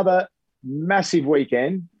another massive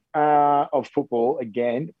weekend of football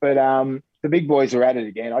again, but the big boys are at it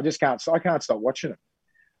again. I can't stop watching them.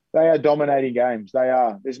 They are dominating games. They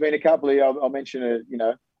are. There's been a couple of, I'll mention it,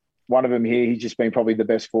 one of them here. He's just been probably the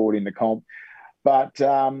best forward in the comp. But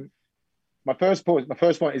my first point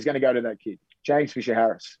is going to go to that kid, James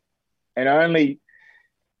Fisher-Harris. And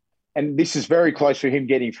this is very close to him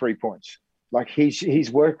getting 3 points. Like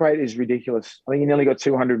his work rate is ridiculous. I think he nearly got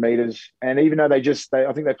 200 meters. And even though I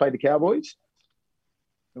think they played the Cowboys.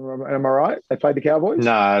 Am I right? They played the Cowboys?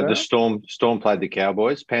 No, the Storm played the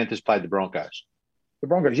Cowboys. Panthers played the Broncos. The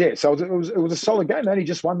Broncos, yeah. So it was a solid game. They only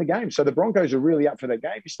just won the game. So the Broncos are really up for that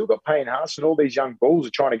game. You still got Payne Haas and all these young bulls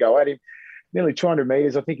are trying to go at him. Nearly 200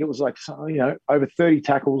 meters. I think it was like, over 30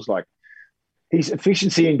 tackles. Like his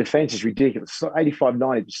efficiency in defense is ridiculous. It's like 85,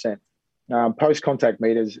 90%. Post-contact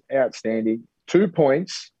meters, outstanding. 2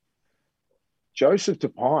 points. Joseph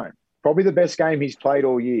Tapine, probably the best game he's played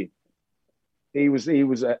all year. He was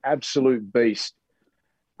an absolute beast.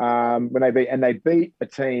 When they beat a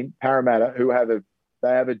team, Parramatta, who have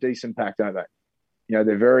a decent pack, don't they?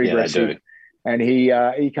 They're very aggressive. They do. And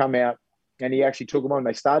he come out and he actually took them on.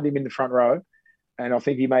 They started him in the front row, and I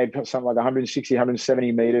think he made something like 160,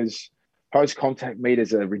 170 meters. Post-contact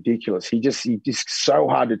meters are ridiculous. He just so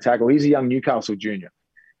hard to tackle. He's a young Newcastle junior.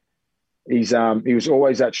 He was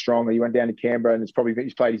always that strong. He went down to Canberra and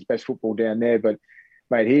he's played his best football down there. But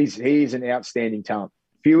mate, he's an outstanding talent.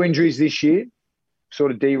 Few injuries this year,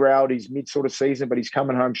 sort of derailed his mid sort of season, but he's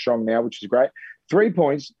coming home strong now, which is great. 3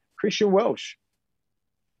 points, Christian Welch.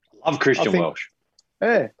 Love Christian Welch.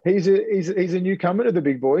 Yeah, he's a newcomer to the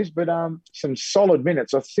big boys, but some solid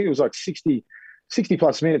minutes. I think it was like 60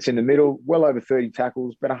 plus minutes in the middle, well over 30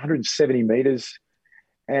 tackles, about 170 meters.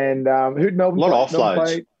 And who'd Melbourne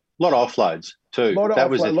play? A lot of offloads too. A lot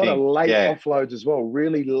of late offloads as well,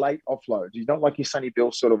 really late offloads. He's not like your Sonny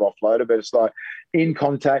Bill sort of offloader, but it's like in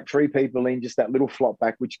contact, 3 people in, just that little flop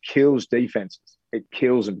back, which kills defenses. It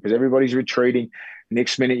kills them because everybody's retreating.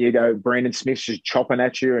 Next minute you go, Brandon Smith's just chopping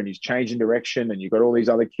at you and he's changing direction and you've got all these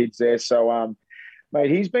other kids there. So,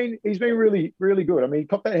 mate, he's been really, really good. I mean, he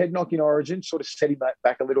copped that head knock in Origin, sort of set him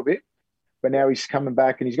back a little bit. But now he's coming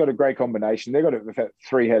back and he's got a great combination. They've got a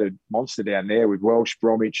 3-headed monster down there with Welsh,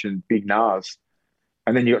 Bromwich and Big Nas.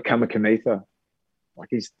 And then you got Kamikamitha. Like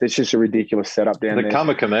it's just a ridiculous setup down there. The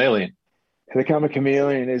Kamikamitha. The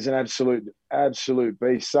Kamikamitha is an absolute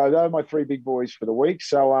beast. So those are my 3 big boys for the week.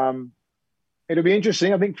 So it'll be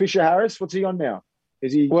interesting. I think Fisher-Harris, what's he on now?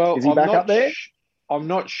 Is he back up there? I'm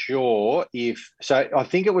not sure so I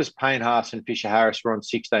think it was Payne Haas and Fisher-Harris were on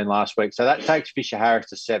 16 last week. So that takes Fisher-Harris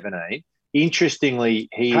to 17. Interestingly,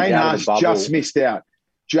 he's Payne out Haas of the bubble.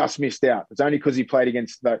 just missed out. It's only because he played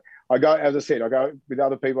against I go with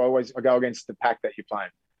other people. I go against the pack that you're playing.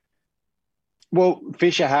 Well,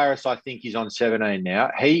 Fisher-Harris, I think, is on 17 now.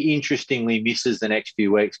 He interestingly misses the next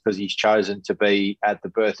few weeks because he's chosen to be at the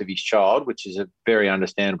birth of his child, which is a very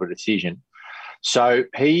understandable decision. So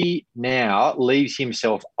he now leaves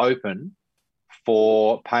himself open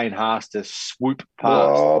for Payne Haas to swoop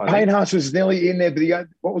past. Oh, Payne Haas was nearly in there, but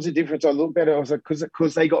what was the difference? I looked at it. I was like,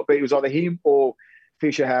 because they got beat. It was either him or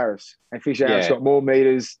Fisher-Harris, and Fisher-Harris got more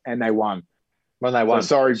meters, and they won. When they won,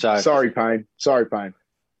 sorry, Payne. Sorry, Payne.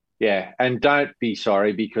 Yeah, and don't be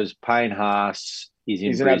sorry because Payne Haas is in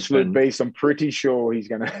He's Brisbane. An absolute beast. I'm pretty sure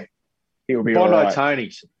he'll be Bondi all right.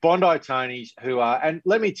 Bondi Tonys who are, and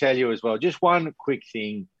let me tell you as well, just one quick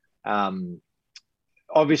thing.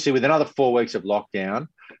 Obviously, with another 4 weeks of lockdown,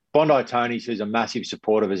 Bondi Tonys, who's a massive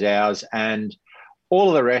supporter of ours, and all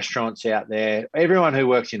of the restaurants out there, everyone who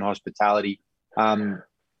works in hospitality,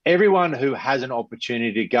 everyone who has an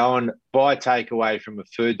opportunity to go and buy takeaway from a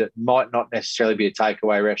food that might not necessarily be a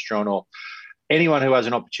takeaway restaurant, or anyone who has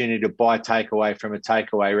an opportunity to buy takeaway from a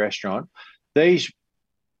takeaway restaurant, these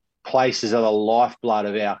places are the lifeblood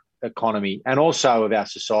of our economy and also of our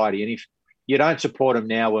society. And if you don't support them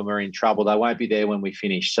now when we're in trouble, they won't be there when we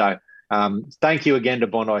finish. So thank you again to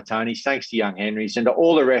Bondi Tonys. Thanks to Young Henry's and to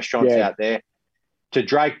all the restaurants out there. To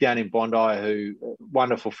Drake down in Bondi, who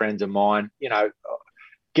wonderful friends of mine,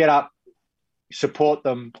 get up, support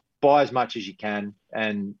them, buy as much as you can,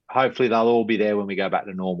 and hopefully they'll all be there when we go back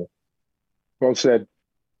to normal. Well said.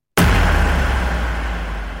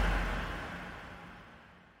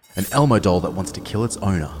 An Elmo doll that wants to kill its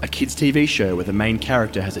owner. A kids' TV show where the main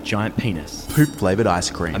character has a giant penis. Poop-flavoured ice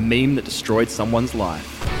cream. A meme that destroyed someone's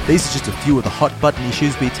life. These are just a few of the hot button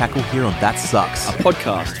issues we tackle here on That Sucks. A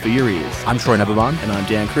podcast for your ears. I'm Troy Nababan. And I'm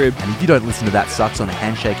Dan Cribb. And if you don't listen to That Sucks on the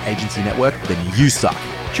Handshake Agency Network, then you suck.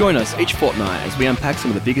 Join us each fortnight as we unpack some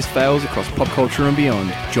of the biggest fails across pop culture and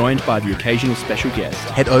beyond, joined by the occasional special guest.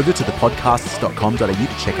 Head over to thepodcasts.com.au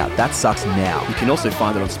to check out That Sucks now. You can also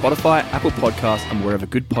find it on Spotify, Apple Podcasts, and wherever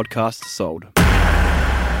good podcasts are sold.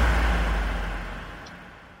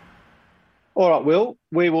 All right, Will,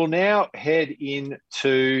 we will now head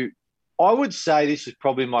into, I would say this is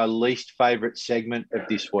probably my least favourite segment of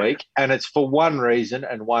this week, and it's for one reason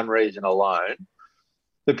and one reason alone.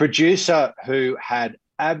 The producer who had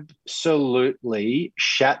absolutely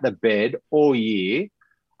shat the bed all year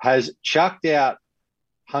has chucked out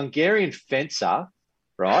Hungarian fencer,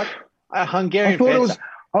 right? A Hungarian fencer.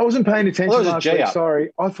 I wasn't paying attention last week. G-up.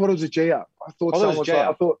 Sorry, I thought it was a G-up. I thought someone was like,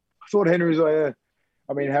 I thought Henry was like, yeah.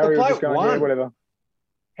 I mean, Harry was just going, yeah, whatever.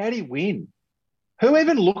 How'd he win? Who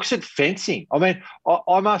even looks at fencing? I mean,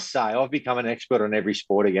 I must say, I've become an expert on every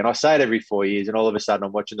sport again. I say it every 4 years, and all of a sudden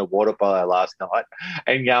I'm watching the water polo last night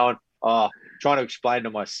and going, trying to explain to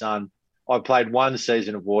my son, I played one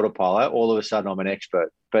season of water polo. All of a sudden I'm an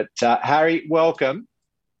expert. But Harry, welcome.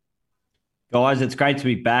 Guys, it's great to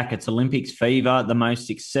be back. It's Olympics fever, the most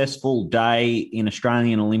successful day in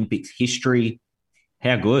Australian Olympics history.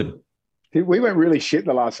 How good? We went really shit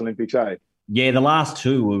the last Olympics, eh? Yeah, the last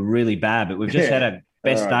two were really bad, but we've just had a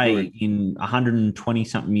best day in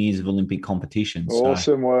 120-something years of Olympic competition.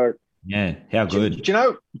 Awesome work. Yeah, how good. Do you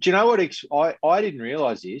know what? I didn't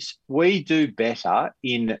realise this. We do better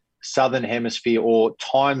in Southern Hemisphere or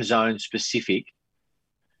time zone specific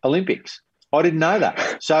Olympics. I didn't know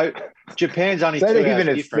that. So Japan's only 2 hours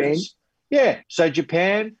difference. Yeah. So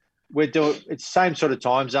Japan, it's the same sort of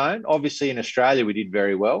time zone. Obviously, in Australia, we did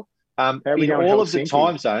very well. In all of the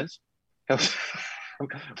time zones. I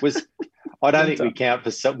don't think we count for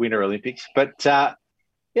some Winter Olympics, but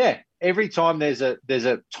every time there's a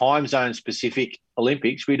time zone specific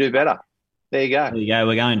Olympics, we do better. There you go. There you go.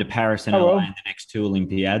 We're going to Paris and LA in the next 2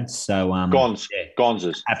 Olympiads. So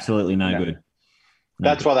Gonzas. Absolutely no good.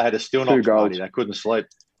 That's why they had a Still Knocks party. They couldn't sleep.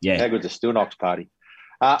 Yeah. How good's a Still Knocks party?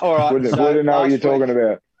 All right. Wouldn't know what you're talking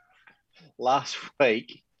about. Last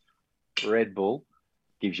week, Red Bull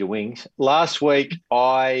gives you wings. Last week,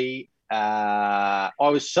 I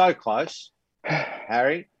was so close,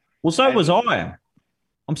 Harry. Well, so was I.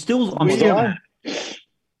 I'm still.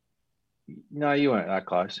 No, you weren't that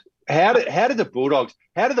close. How did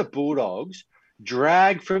the Bulldogs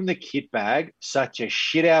drag from the kit bag such a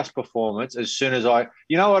shit house performance as soon as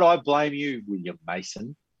you know what? I blame you, William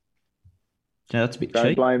Mason. Yeah, that's a bit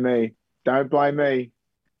cheap. Don't blame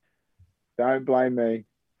me.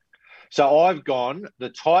 So I've gone the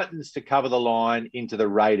Titans to cover the line into the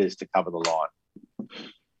Raiders to cover the line.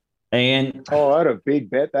 And what a big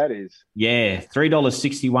bet that is. Yeah,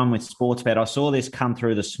 $3.61 with Sportsbet. I saw this come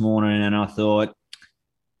through this morning and I thought,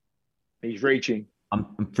 he's reaching.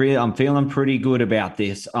 I'm feeling pretty good about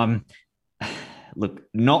this. Look,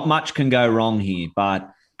 not much can go wrong here, but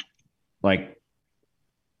like,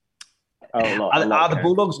 are the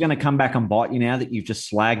Bulldogs going to come back and bite you now that you've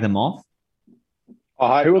just slagged them off? Who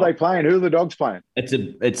are they playing? Who are the Dogs playing? It's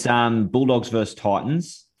Bulldogs versus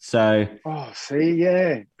Titans. So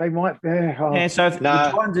they might. Yeah, so the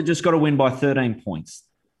Titans have just got to win by 13 points.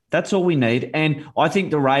 That's all we need. And I think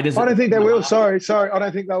the Raiders. I don't think they will. Sorry. I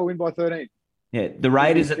don't think they'll win by 13. Yeah, the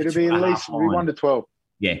Raiders. It'll be at least 1 to 12.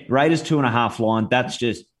 Yeah, Raiders 2.5 line. That's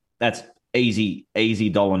easy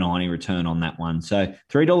 $1.90 return on that one. So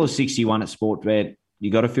 $3.61 at Sportbet. You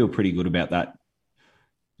got to feel pretty good about that.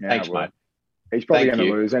 Yeah, thanks, mate. He's probably going to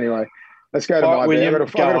lose anyway. Let's go to my bet. I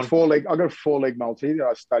got a four-leg multi that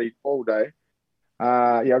I studied all day.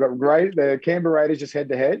 I got the Canberra Raiders just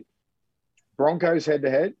head-to-head. Broncos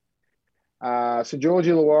head-to-head. St. George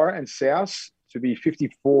Illawarra and South to be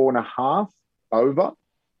 54.5 over.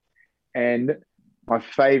 And my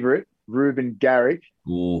favourite, Ruben Garrick,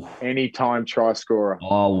 anytime try scorer.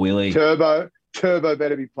 Oh, Willie. Turbo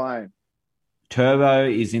better be playing. Turbo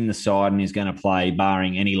is in the side and is going to play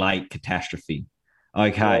barring any late catastrophe.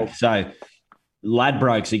 Okay, so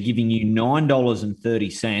Ladbrokes are giving you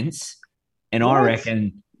 $9.30, and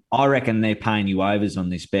I reckon they're paying you overs on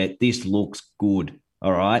this bet. This looks good.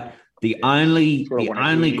 All right. The only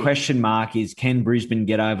question mark is, can Brisbane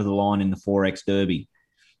get over the line in the 4X Derby?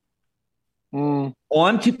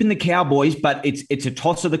 I'm tipping the Cowboys, but it's a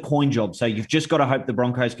toss of the coin job. So you've just got to hope the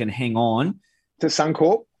Broncos can hang on. To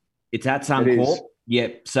Suncorp? It's at Suncorp.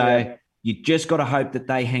 Yep. So you just got to hope that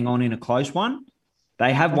they hang on in a close one.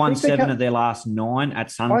 They have won think they 7 can- of their last 9 at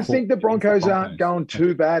Suncorp. I think the Broncos aren't going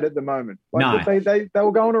too bad at the moment. Like, No. they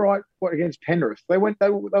were going all right against Penrith. They were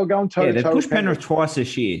going toe Yeah, to they toe. pushed Penrith twice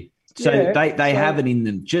this year. So Yeah, they so- have it in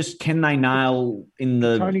them. Just can they nail in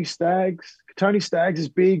the... Tony Staggs is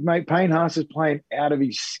big, mate. Payne Haas is playing out of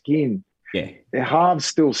his skin. Yeah. Their halves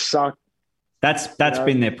still suck. That's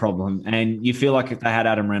been their problem. And you feel like if they had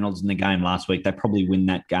Adam Reynolds in the game last week, they probably win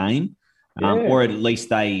that game. Or at least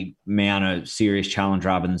they mount a serious challenge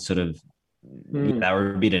rather than sort of they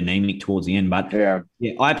were a bit anemic towards the end. But Yeah.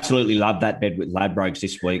 I absolutely love that bet with Ladbrokes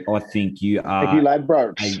this week. I think you are... Thank you,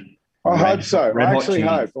 Ladbrokes. I hope so. I actually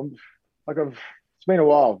hope. It's been a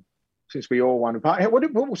while since we all won. What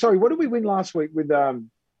did we win last week with the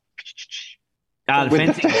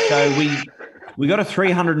fencing. So we got a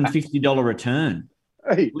 $350 return.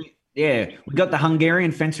 Hey. We got the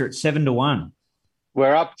Hungarian fencer at 7-1.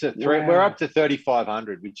 We're up to Wow. We're up to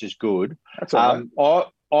 3,500, which is good. That's all right.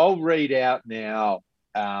 I'll read out now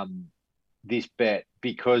this bet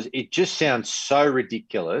because it just sounds so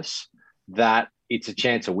ridiculous that it's a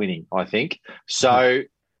chance of winning, I think. So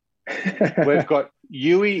we've got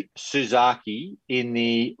Yui Suzaki in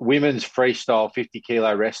the women's freestyle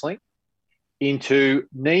 50-kilo wrestling into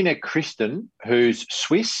Nina Kristen, who's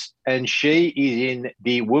Swiss, and she is in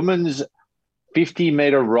the women's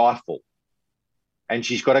 50-meter rifle, and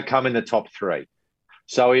she's got to come in the top 3.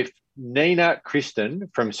 So if Nina Kristen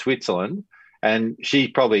from Switzerland, and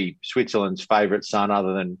she's probably Switzerland's favourite son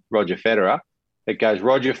other than Roger Federer, it goes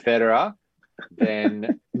Roger Federer,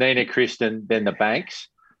 then Nina Kristen, then the Banks,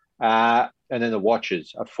 and then the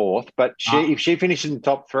Watchers are 4th. But if she finishes in the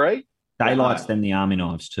top 3... Daylights, then the Army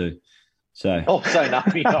Knives too. So also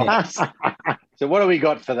Army Knives. So what do we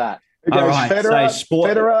got for that? It goes all right,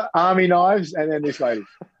 Federer, Army Knives, and then this lady.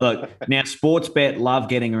 Look, now Sportsbet love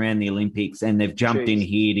getting around the Olympics, and they've jumped in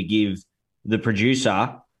here to give the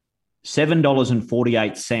producer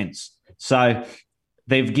 $7.48. So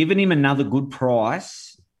they've given him another good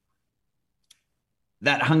price.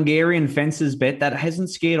 That Hungarian fences bet that hasn't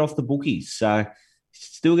scared off the bookies. So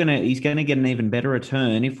he's gonna get an even better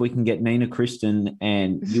return if we can get Nina Kristen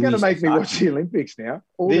and. This is going to make me watch the Olympics now.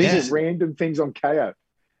 All these random things on KO.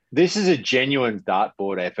 This is a genuine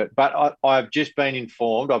dartboard effort, but I've just been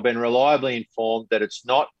informed. I've been reliably informed that it's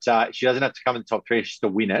not. She doesn't have to come in the top 3 just to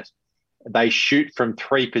win it. They shoot from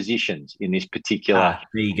 3 positions in this particular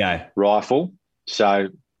there you go. rifle. So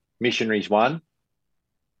missionaries won.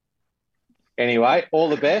 Anyway, all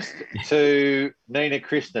the best to Nina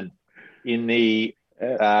Kristen in the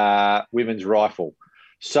women's rifle.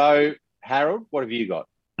 So, Harold, what have you got?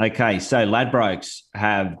 Okay, so Ladbrokes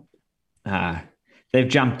have they've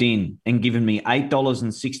jumped in and given me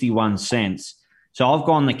 $8.61. So I've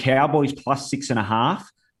gone the Cowboys plus 6.5.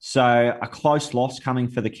 So a close loss coming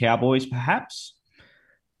for the Cowboys, perhaps.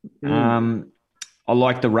 I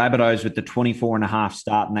like the Rabbitohs with the 24.5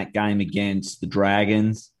 start in that game against the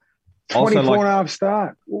Dragons. 24.5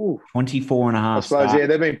 start. Ooh. 24.5 I suppose, start.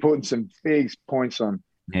 they've been putting some big points on.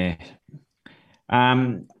 Yeah.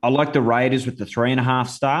 I like the Raiders with the 3.5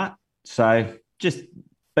 start. So just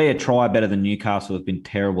be a try better than Newcastle have been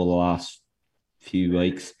terrible the last few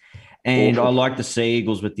weeks. And I like the Sea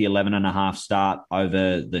Eagles with the 11.5 start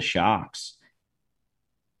over the Sharks.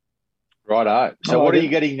 Righto. So what are you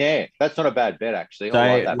getting there? That's not a bad bet, actually. So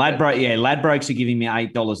I like that bet. Ladbrokes are giving me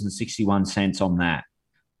 $8.61 on that.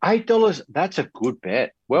 $8. That's a good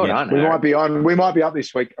bet. Well done. We Aaron. might be up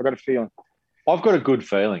this week. I've got a feeling. I've got a good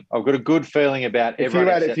feeling. I've got a good feeling about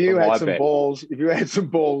everyone. If you had some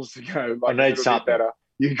balls to go, like I need something better.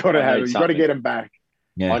 You got to get them back.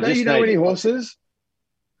 Yeah. Don't you know any horses?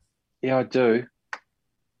 Yeah, I do.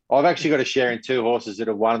 I've actually got a share in 2 horses that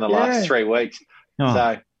have won in the last 3 weeks. Oh.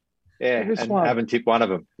 So, and haven't tipped one of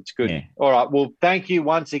them. It's good. Yeah. All right. Well, thank you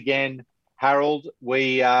once again, Harold.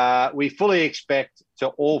 We fully expect to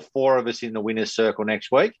all 4 of us in the winner's circle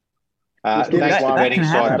next week. Thanks to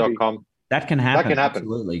bettingside.com. That can happen. That can happen.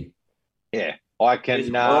 Absolutely. Yeah. I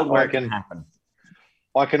can happen.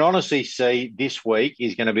 I can honestly see this week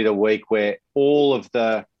is going to be the week where all of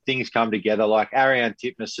the things come together, like Ariane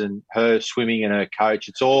Titmus and her swimming and her coach.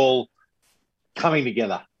 It's all coming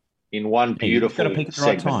together in one beautiful You've got to pick at the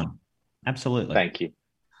right time. Absolutely. Thank you.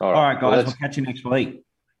 All right, guys. We'll catch you next week.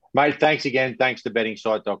 Mate, thanks again. Thanks to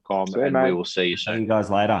bettingside.com, we will see you soon. See you guys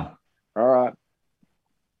later. All right.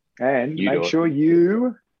 And make sure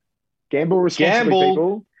you gamble responsibly,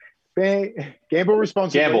 people. Gamble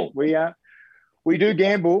responsibly. Gamble. We do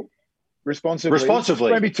gamble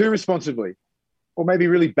responsibly. Maybe too responsibly. Or maybe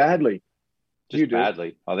really badly. Just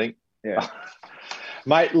badly, I think. Yeah.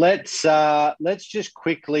 Mate, let's just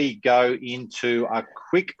quickly go into a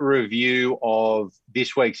quick review of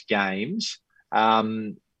this week's games.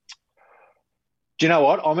 Do you know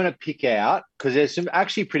what? I'm going to pick out, because there's some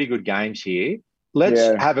actually pretty good games here. Let's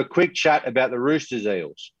have a quick chat about the Roosters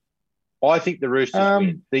Eels. I think the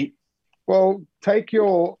Roosters win. Well, take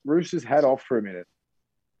your Roosters hat off for a minute.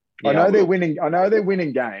 Yeah, I know they're winning. I know they're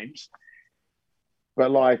winning games,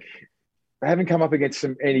 but like they haven't come up against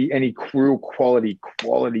any real quality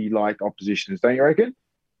like oppositions. Don't you reckon?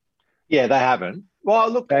 Yeah, they haven't.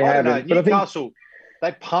 Well, look, I don't know. Newcastle,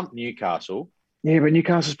 they pumped Newcastle. Yeah, but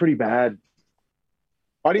Newcastle's pretty bad.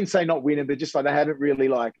 I didn't say not winning, but just like they haven't really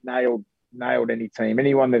like nailed any team.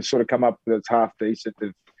 Anyone they've sort of come up with that's half decent,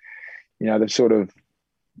 they've sort of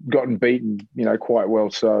gotten beaten, quite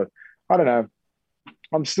well. So I don't know.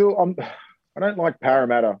 I don't like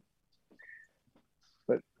Parramatta,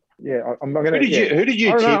 but yeah, I'm not going to. Who did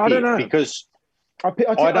you tip? I don't know, because I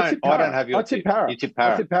don't have your tip. Para. You tip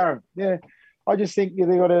Para. I tip Para. Yeah, I just think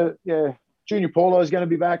they got to. Yeah, Junior Paulo is going to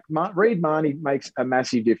be back. Reid Marnie makes a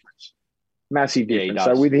massive difference. Massive difference.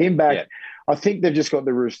 Yeah, so with him back, I think they've just got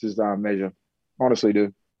the Roosters measure. Honestly,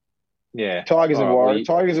 do. Yeah. Tigers and Warriors.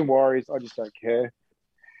 Tigers and Warriors. I just don't care.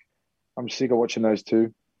 I'm sick of watching those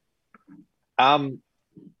two.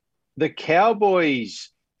 The Cowboys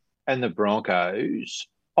and the Broncos.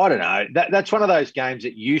 I don't know. That's one of those games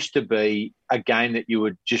that used to be a game that you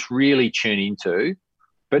would just really tune into,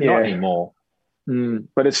 but not anymore.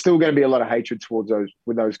 But it's still going to be a lot of hatred towards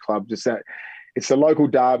those clubs. It's the local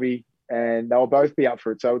derby, and they'll both be up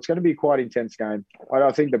for it. So it's going to be quite an intense game.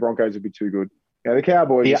 I think the Broncos will be too good. The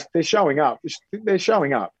Cowboys, they're showing up. They're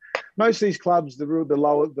showing up. Most of these clubs, the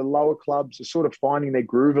lower clubs, are sort of finding their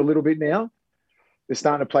groove a little bit now. They're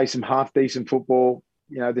starting to play some half decent football.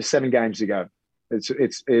 There's 7 games to go. It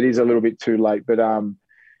is a little bit too late, but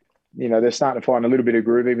they're starting to find a little bit of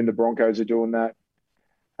groove. Even the Broncos are doing that.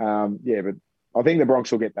 But I think the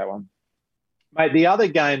Broncos will get that one. Mate, the other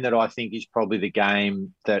game that I think is probably the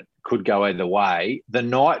game that could go either way, the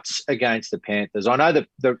Knights against the Panthers. I know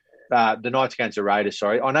the Knights against the Raiders,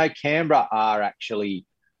 sorry. I know Canberra are actually...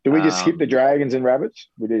 Did we just skip the Dragons and Rabbits?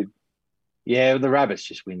 We did. Yeah, the Rabbits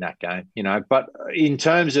just win that game, But in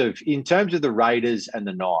terms of the Raiders and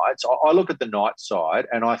the Knights, I look at the Knights side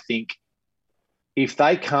and I think if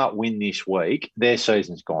they can't win this week, their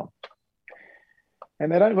season's gone.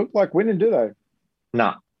 And they don't look like winning, do they?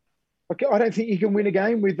 No. I don't think you can win a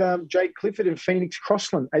game with Jake Clifford and Phoenix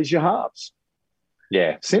Crossland as your halves.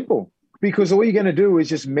 Yeah. Simple. Because all you're going to do is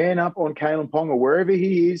just man up on Kalen Ponga, wherever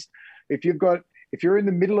he is. If you're in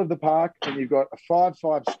the middle of the park and you've got a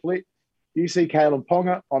 5-5 split, you see Kalen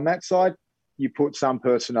Ponga on that side, you put some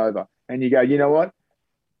person over. And you go, you know what?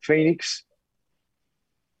 Phoenix,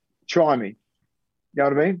 try me. You know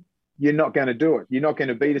what I mean? You're not going to do it. You're not going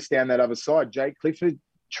to beat us down that other side. Jake Clifford,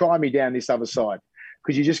 try me down this other side.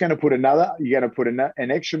 Because you're just going to put an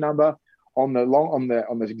extra number on the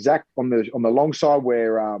long side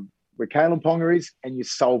where Kalen Ponga is, and you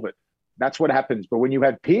solve it. That's what happens. But when you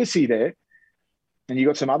have Piercy there, and you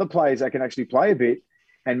got some other players that can actually play a bit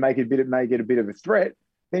and make it a bit of a threat,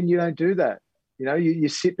 then you don't do that. You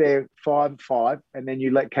sit there 5-5, and then you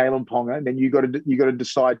let Kalen Ponga, and then you got to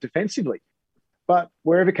decide defensively. But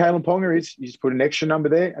wherever Kalen Ponga is, you just put an extra number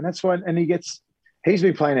there, and that's why. And he's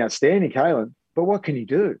been playing outstanding, Kalen. But what can you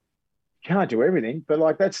do? You can't do everything. But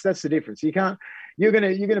like that's the difference. You can't. You're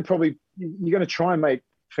gonna try and make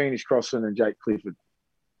Phoenix Crossland and Jake Clifford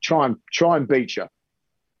try and beat you.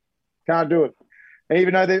 Can't do it. And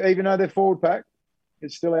even though their forward pack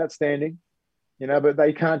is still outstanding, but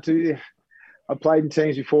they can't do. I've played in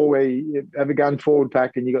teams before where you have a gun forward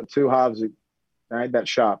pack and you got 2 halves that ain't that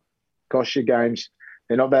sharp. Cost you games.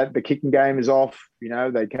 They're not that. The kicking game is off. They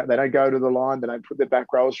don't go to the line. They don't put their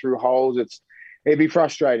back rows through holes. It'd be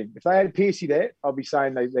frustrating. If they had Piercy there, I'd be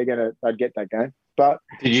saying they'd get that game. But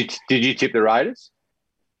did you tip the Raiders?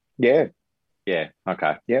 Yeah. Yeah.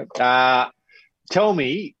 Okay. Yeah. Tell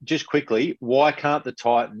me just quickly, why can't the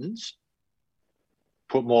Titans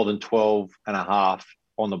put more than 12.5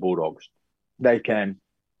 on the Bulldogs? They can.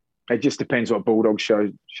 It just depends what Bulldogs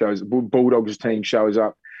shows. Bulldogs team shows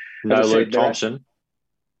up. No Luke Thompson.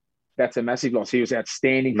 That's a massive loss. He was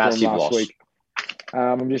outstanding for them last week.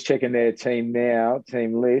 I'm just checking their team now,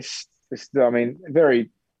 team list. They've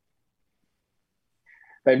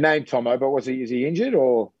named Tomo, but is he injured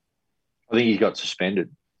or? I think he got suspended.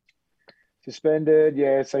 Suspended,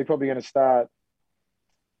 yeah. So he's probably going to start.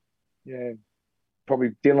 Yeah,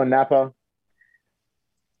 probably Dylan Napa.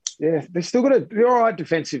 Yeah, they're all right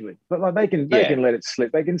defensively, but like they can let it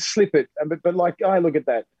slip. They can slip it, but like I look at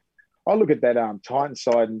that. I look at that Titans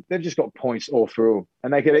side, and they've just got points all through,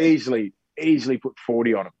 and they could easily put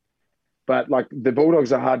 40 on them. But like the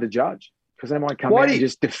Bulldogs are hard to judge because they might come out and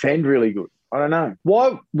just defend really good. I don't know.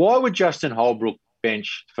 Why would Justin Holbrook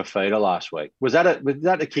bench Fifita last week? Was that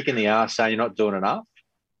a kick in the arse saying you're not doing enough?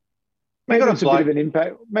 Maybe it was a bit of an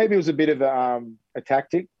impact. Maybe it was a bit of a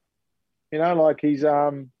tactic. You know, like he's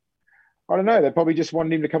I don't know. They probably just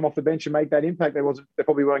wanted him to come off the bench and make that impact. They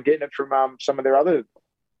probably weren't getting it from some of their other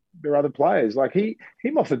players. Like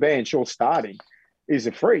him off the bench or starting is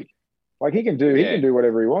a freak. Like he can do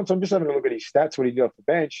whatever he wants. I'm just having a look at his stats, what he did off the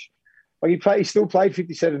bench. Like he still played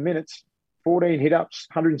 57 minutes, 14 hit ups,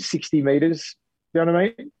 160 meters. You know what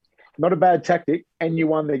I mean? Not a bad tactic, and you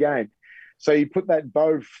won the game. So you put that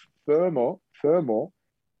Beau Fermor,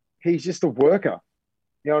 he's just a worker.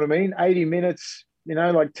 You know what I mean? 80 minutes, you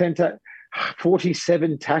know, like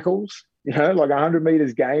 47 tackles, you know, like 100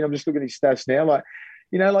 meters gain. I'm just looking at his stats now. Like,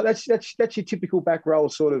 you know, like that's your typical back row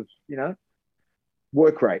sort of, you know,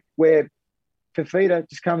 work rate. Where Fifita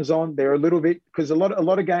just comes on, they're a little bit because a lot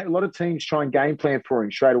of teams try and game plan for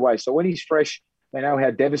him straight away. So when he's fresh, they know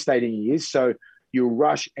how devastating he is. So you'll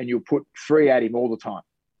rush and you'll put 3 at him all the time.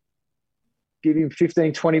 Give him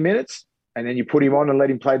 15, 20 minutes, and then you put him on and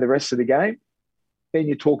let him play the rest of the game. Then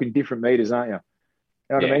you're talking different meters, aren't you?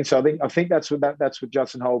 You know what I mean? So I think that's what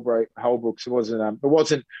Justin Holbrooks wasn't.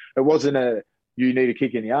 It wasn't a you need a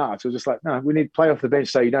kick in the arse. It was just like, no, we need to play off the bench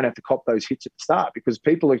so you don't have to cop those hits at the start because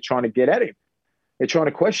people are trying to get at him. They're trying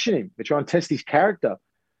to question him. They're trying to test his character.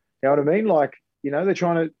 You know what I mean? Like, you know, they're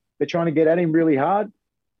trying to get at him really hard.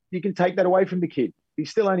 You can take that away from the kid. He's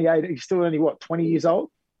still only 20 years old.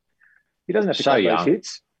 He doesn't have to cut those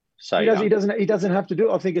hits. He doesn't have to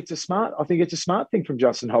do it. I think it's a smart thing from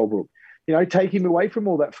Justin Holbrook. You know, take him away from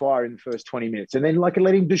all that fire in the first 20 minutes and then like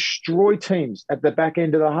let him destroy teams at the back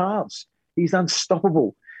end of the halves. He's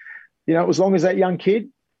unstoppable. You know, as long as that young kid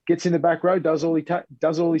gets in the back row, does all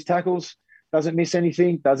his tackles, doesn't miss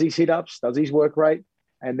anything, does his hit-ups, does his work rate,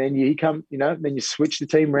 and then then you switch the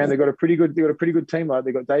team around. They've got a pretty good team. Like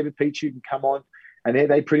they've got David Peach who can come on, and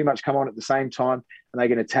they pretty much come on at the same time, and they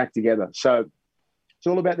can attack together. So it's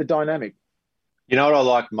all about the dynamic. You know what I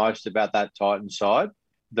like most about that Titans side?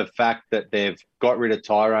 The fact that they've got rid of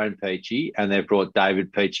Tyrone Peachy and they've brought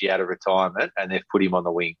David Peachy out of retirement and they've put him on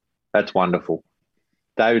the wing. That's wonderful.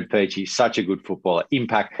 David Peachy, such a good footballer,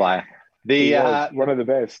 impact player. One of the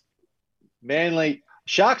best. Manly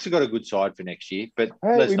Sharks have got a good side for next year, but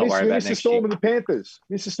let's not worry about next year. Storm and the Panthers.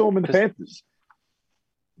 Mr. Storm and the Panthers.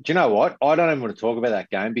 Do you know what? I don't even want to talk about that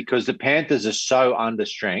game because the Panthers are so under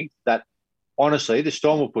strength that, honestly, the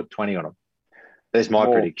Storm will put 20 on them. There's my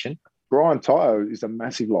prediction. Brian Tayo is a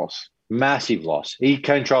massive loss. Massive loss. He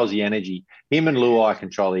controls the energy. Him and Luai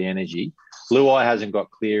control the energy. Luai hasn't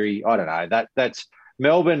got Cleary. I don't know. That's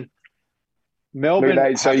Melbourne.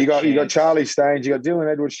 So you got Charlie Staines, you got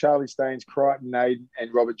Dylan Edwards, Charlie Staines, Crichton, Naden,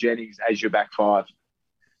 and Robert Jennings as your back five.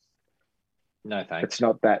 No thanks. It's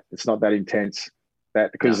not that intense.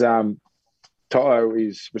 Because Tayo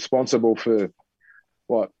is responsible for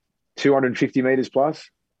 250 meters plus,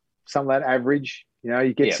 some of that average. You know,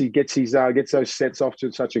 he gets those sets off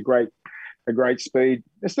to such a great speed.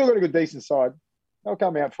 They've still got a good decent side. They'll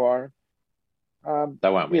come out firing. They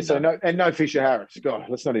won't win. So no Fisher Harris. God,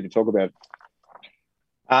 let's not even talk about it.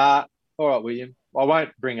 All right, William. I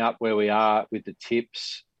won't bring up where we are with the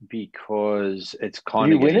tips because it's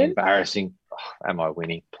kind of getting embarrassing. Oh, am I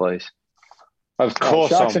winning? Please. Of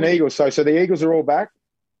course, Sharks and Eagles. So the Eagles are all back.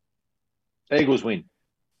 Eagles win.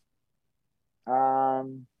 Yeah,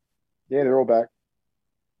 they're all back.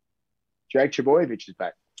 Jake Trbojevic is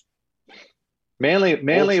back.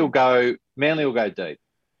 Manly will go deep,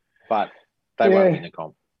 but they won't win the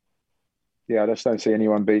comp. Yeah, I just don't see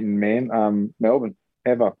anyone beating Melbourne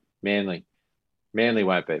ever. Manly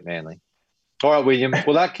won't beat Manly. All right, William.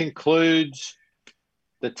 Well, that concludes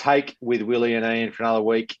the Take with Willie and Ian for another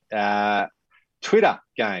week. Twitter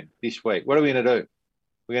game this week. What are we going to do?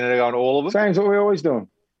 We're going to go on all of them? Same as what we're always doing.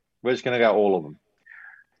 We're just going to go all of them.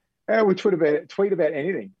 We tweet about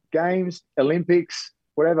anything. Games, Olympics,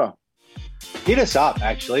 whatever. Hit us up,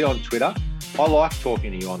 actually, on Twitter. I like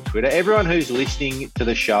talking to you on Twitter. Everyone who's listening to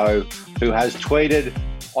the show, who has tweeted,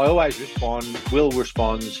 I always respond. Will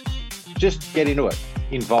responds. Just get into it.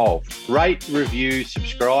 Involve. Rate, review,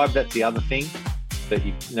 subscribe. That's the other thing that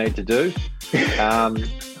you need to do.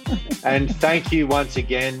 And thank you once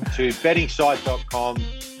again to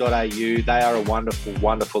bettingsite.com.au. They are a wonderful,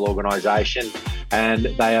 wonderful organisation, and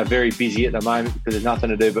they are very busy at the moment because there's nothing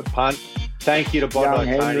to do but punt. Thank you to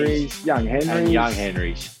Bondi Tony's. Young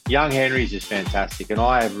Henrys. Young Henry's is fantastic, and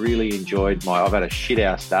I have really enjoyed I've had a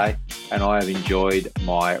shit-house day, and I have enjoyed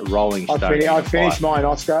my Rolling Stone. I finished mine,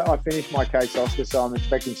 Oscar. I finished my case, Oscar, so I'm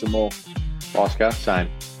expecting some more. Oscar, same.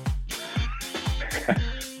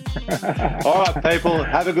 All right, people,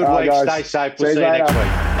 have a good week. Guys. Stay safe. We'll see you next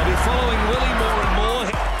week. I'll be following Willie more and more.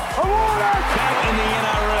 Back in the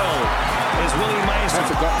NRL is Willie Mason.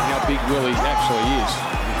 I've forgotten how big Willie actually is.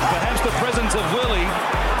 Perhaps the presence of Willie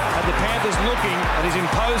had the Panthers looking at his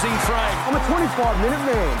imposing frame. I'm a 25-minute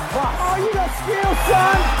man. Oh, you got skill,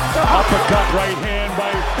 son! Uppercut right hand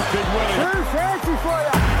by Big Willie. Too fancy for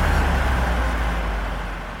you!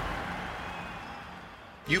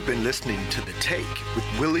 You've been listening to The Take with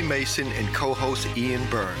Willie Mason and co-host Ian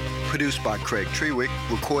Byrne. Produced by Craig Trewick,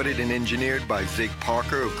 recorded and engineered by Zig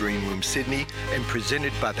Parker of Green Room Sydney, and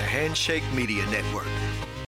presented by the Handshake Media Network.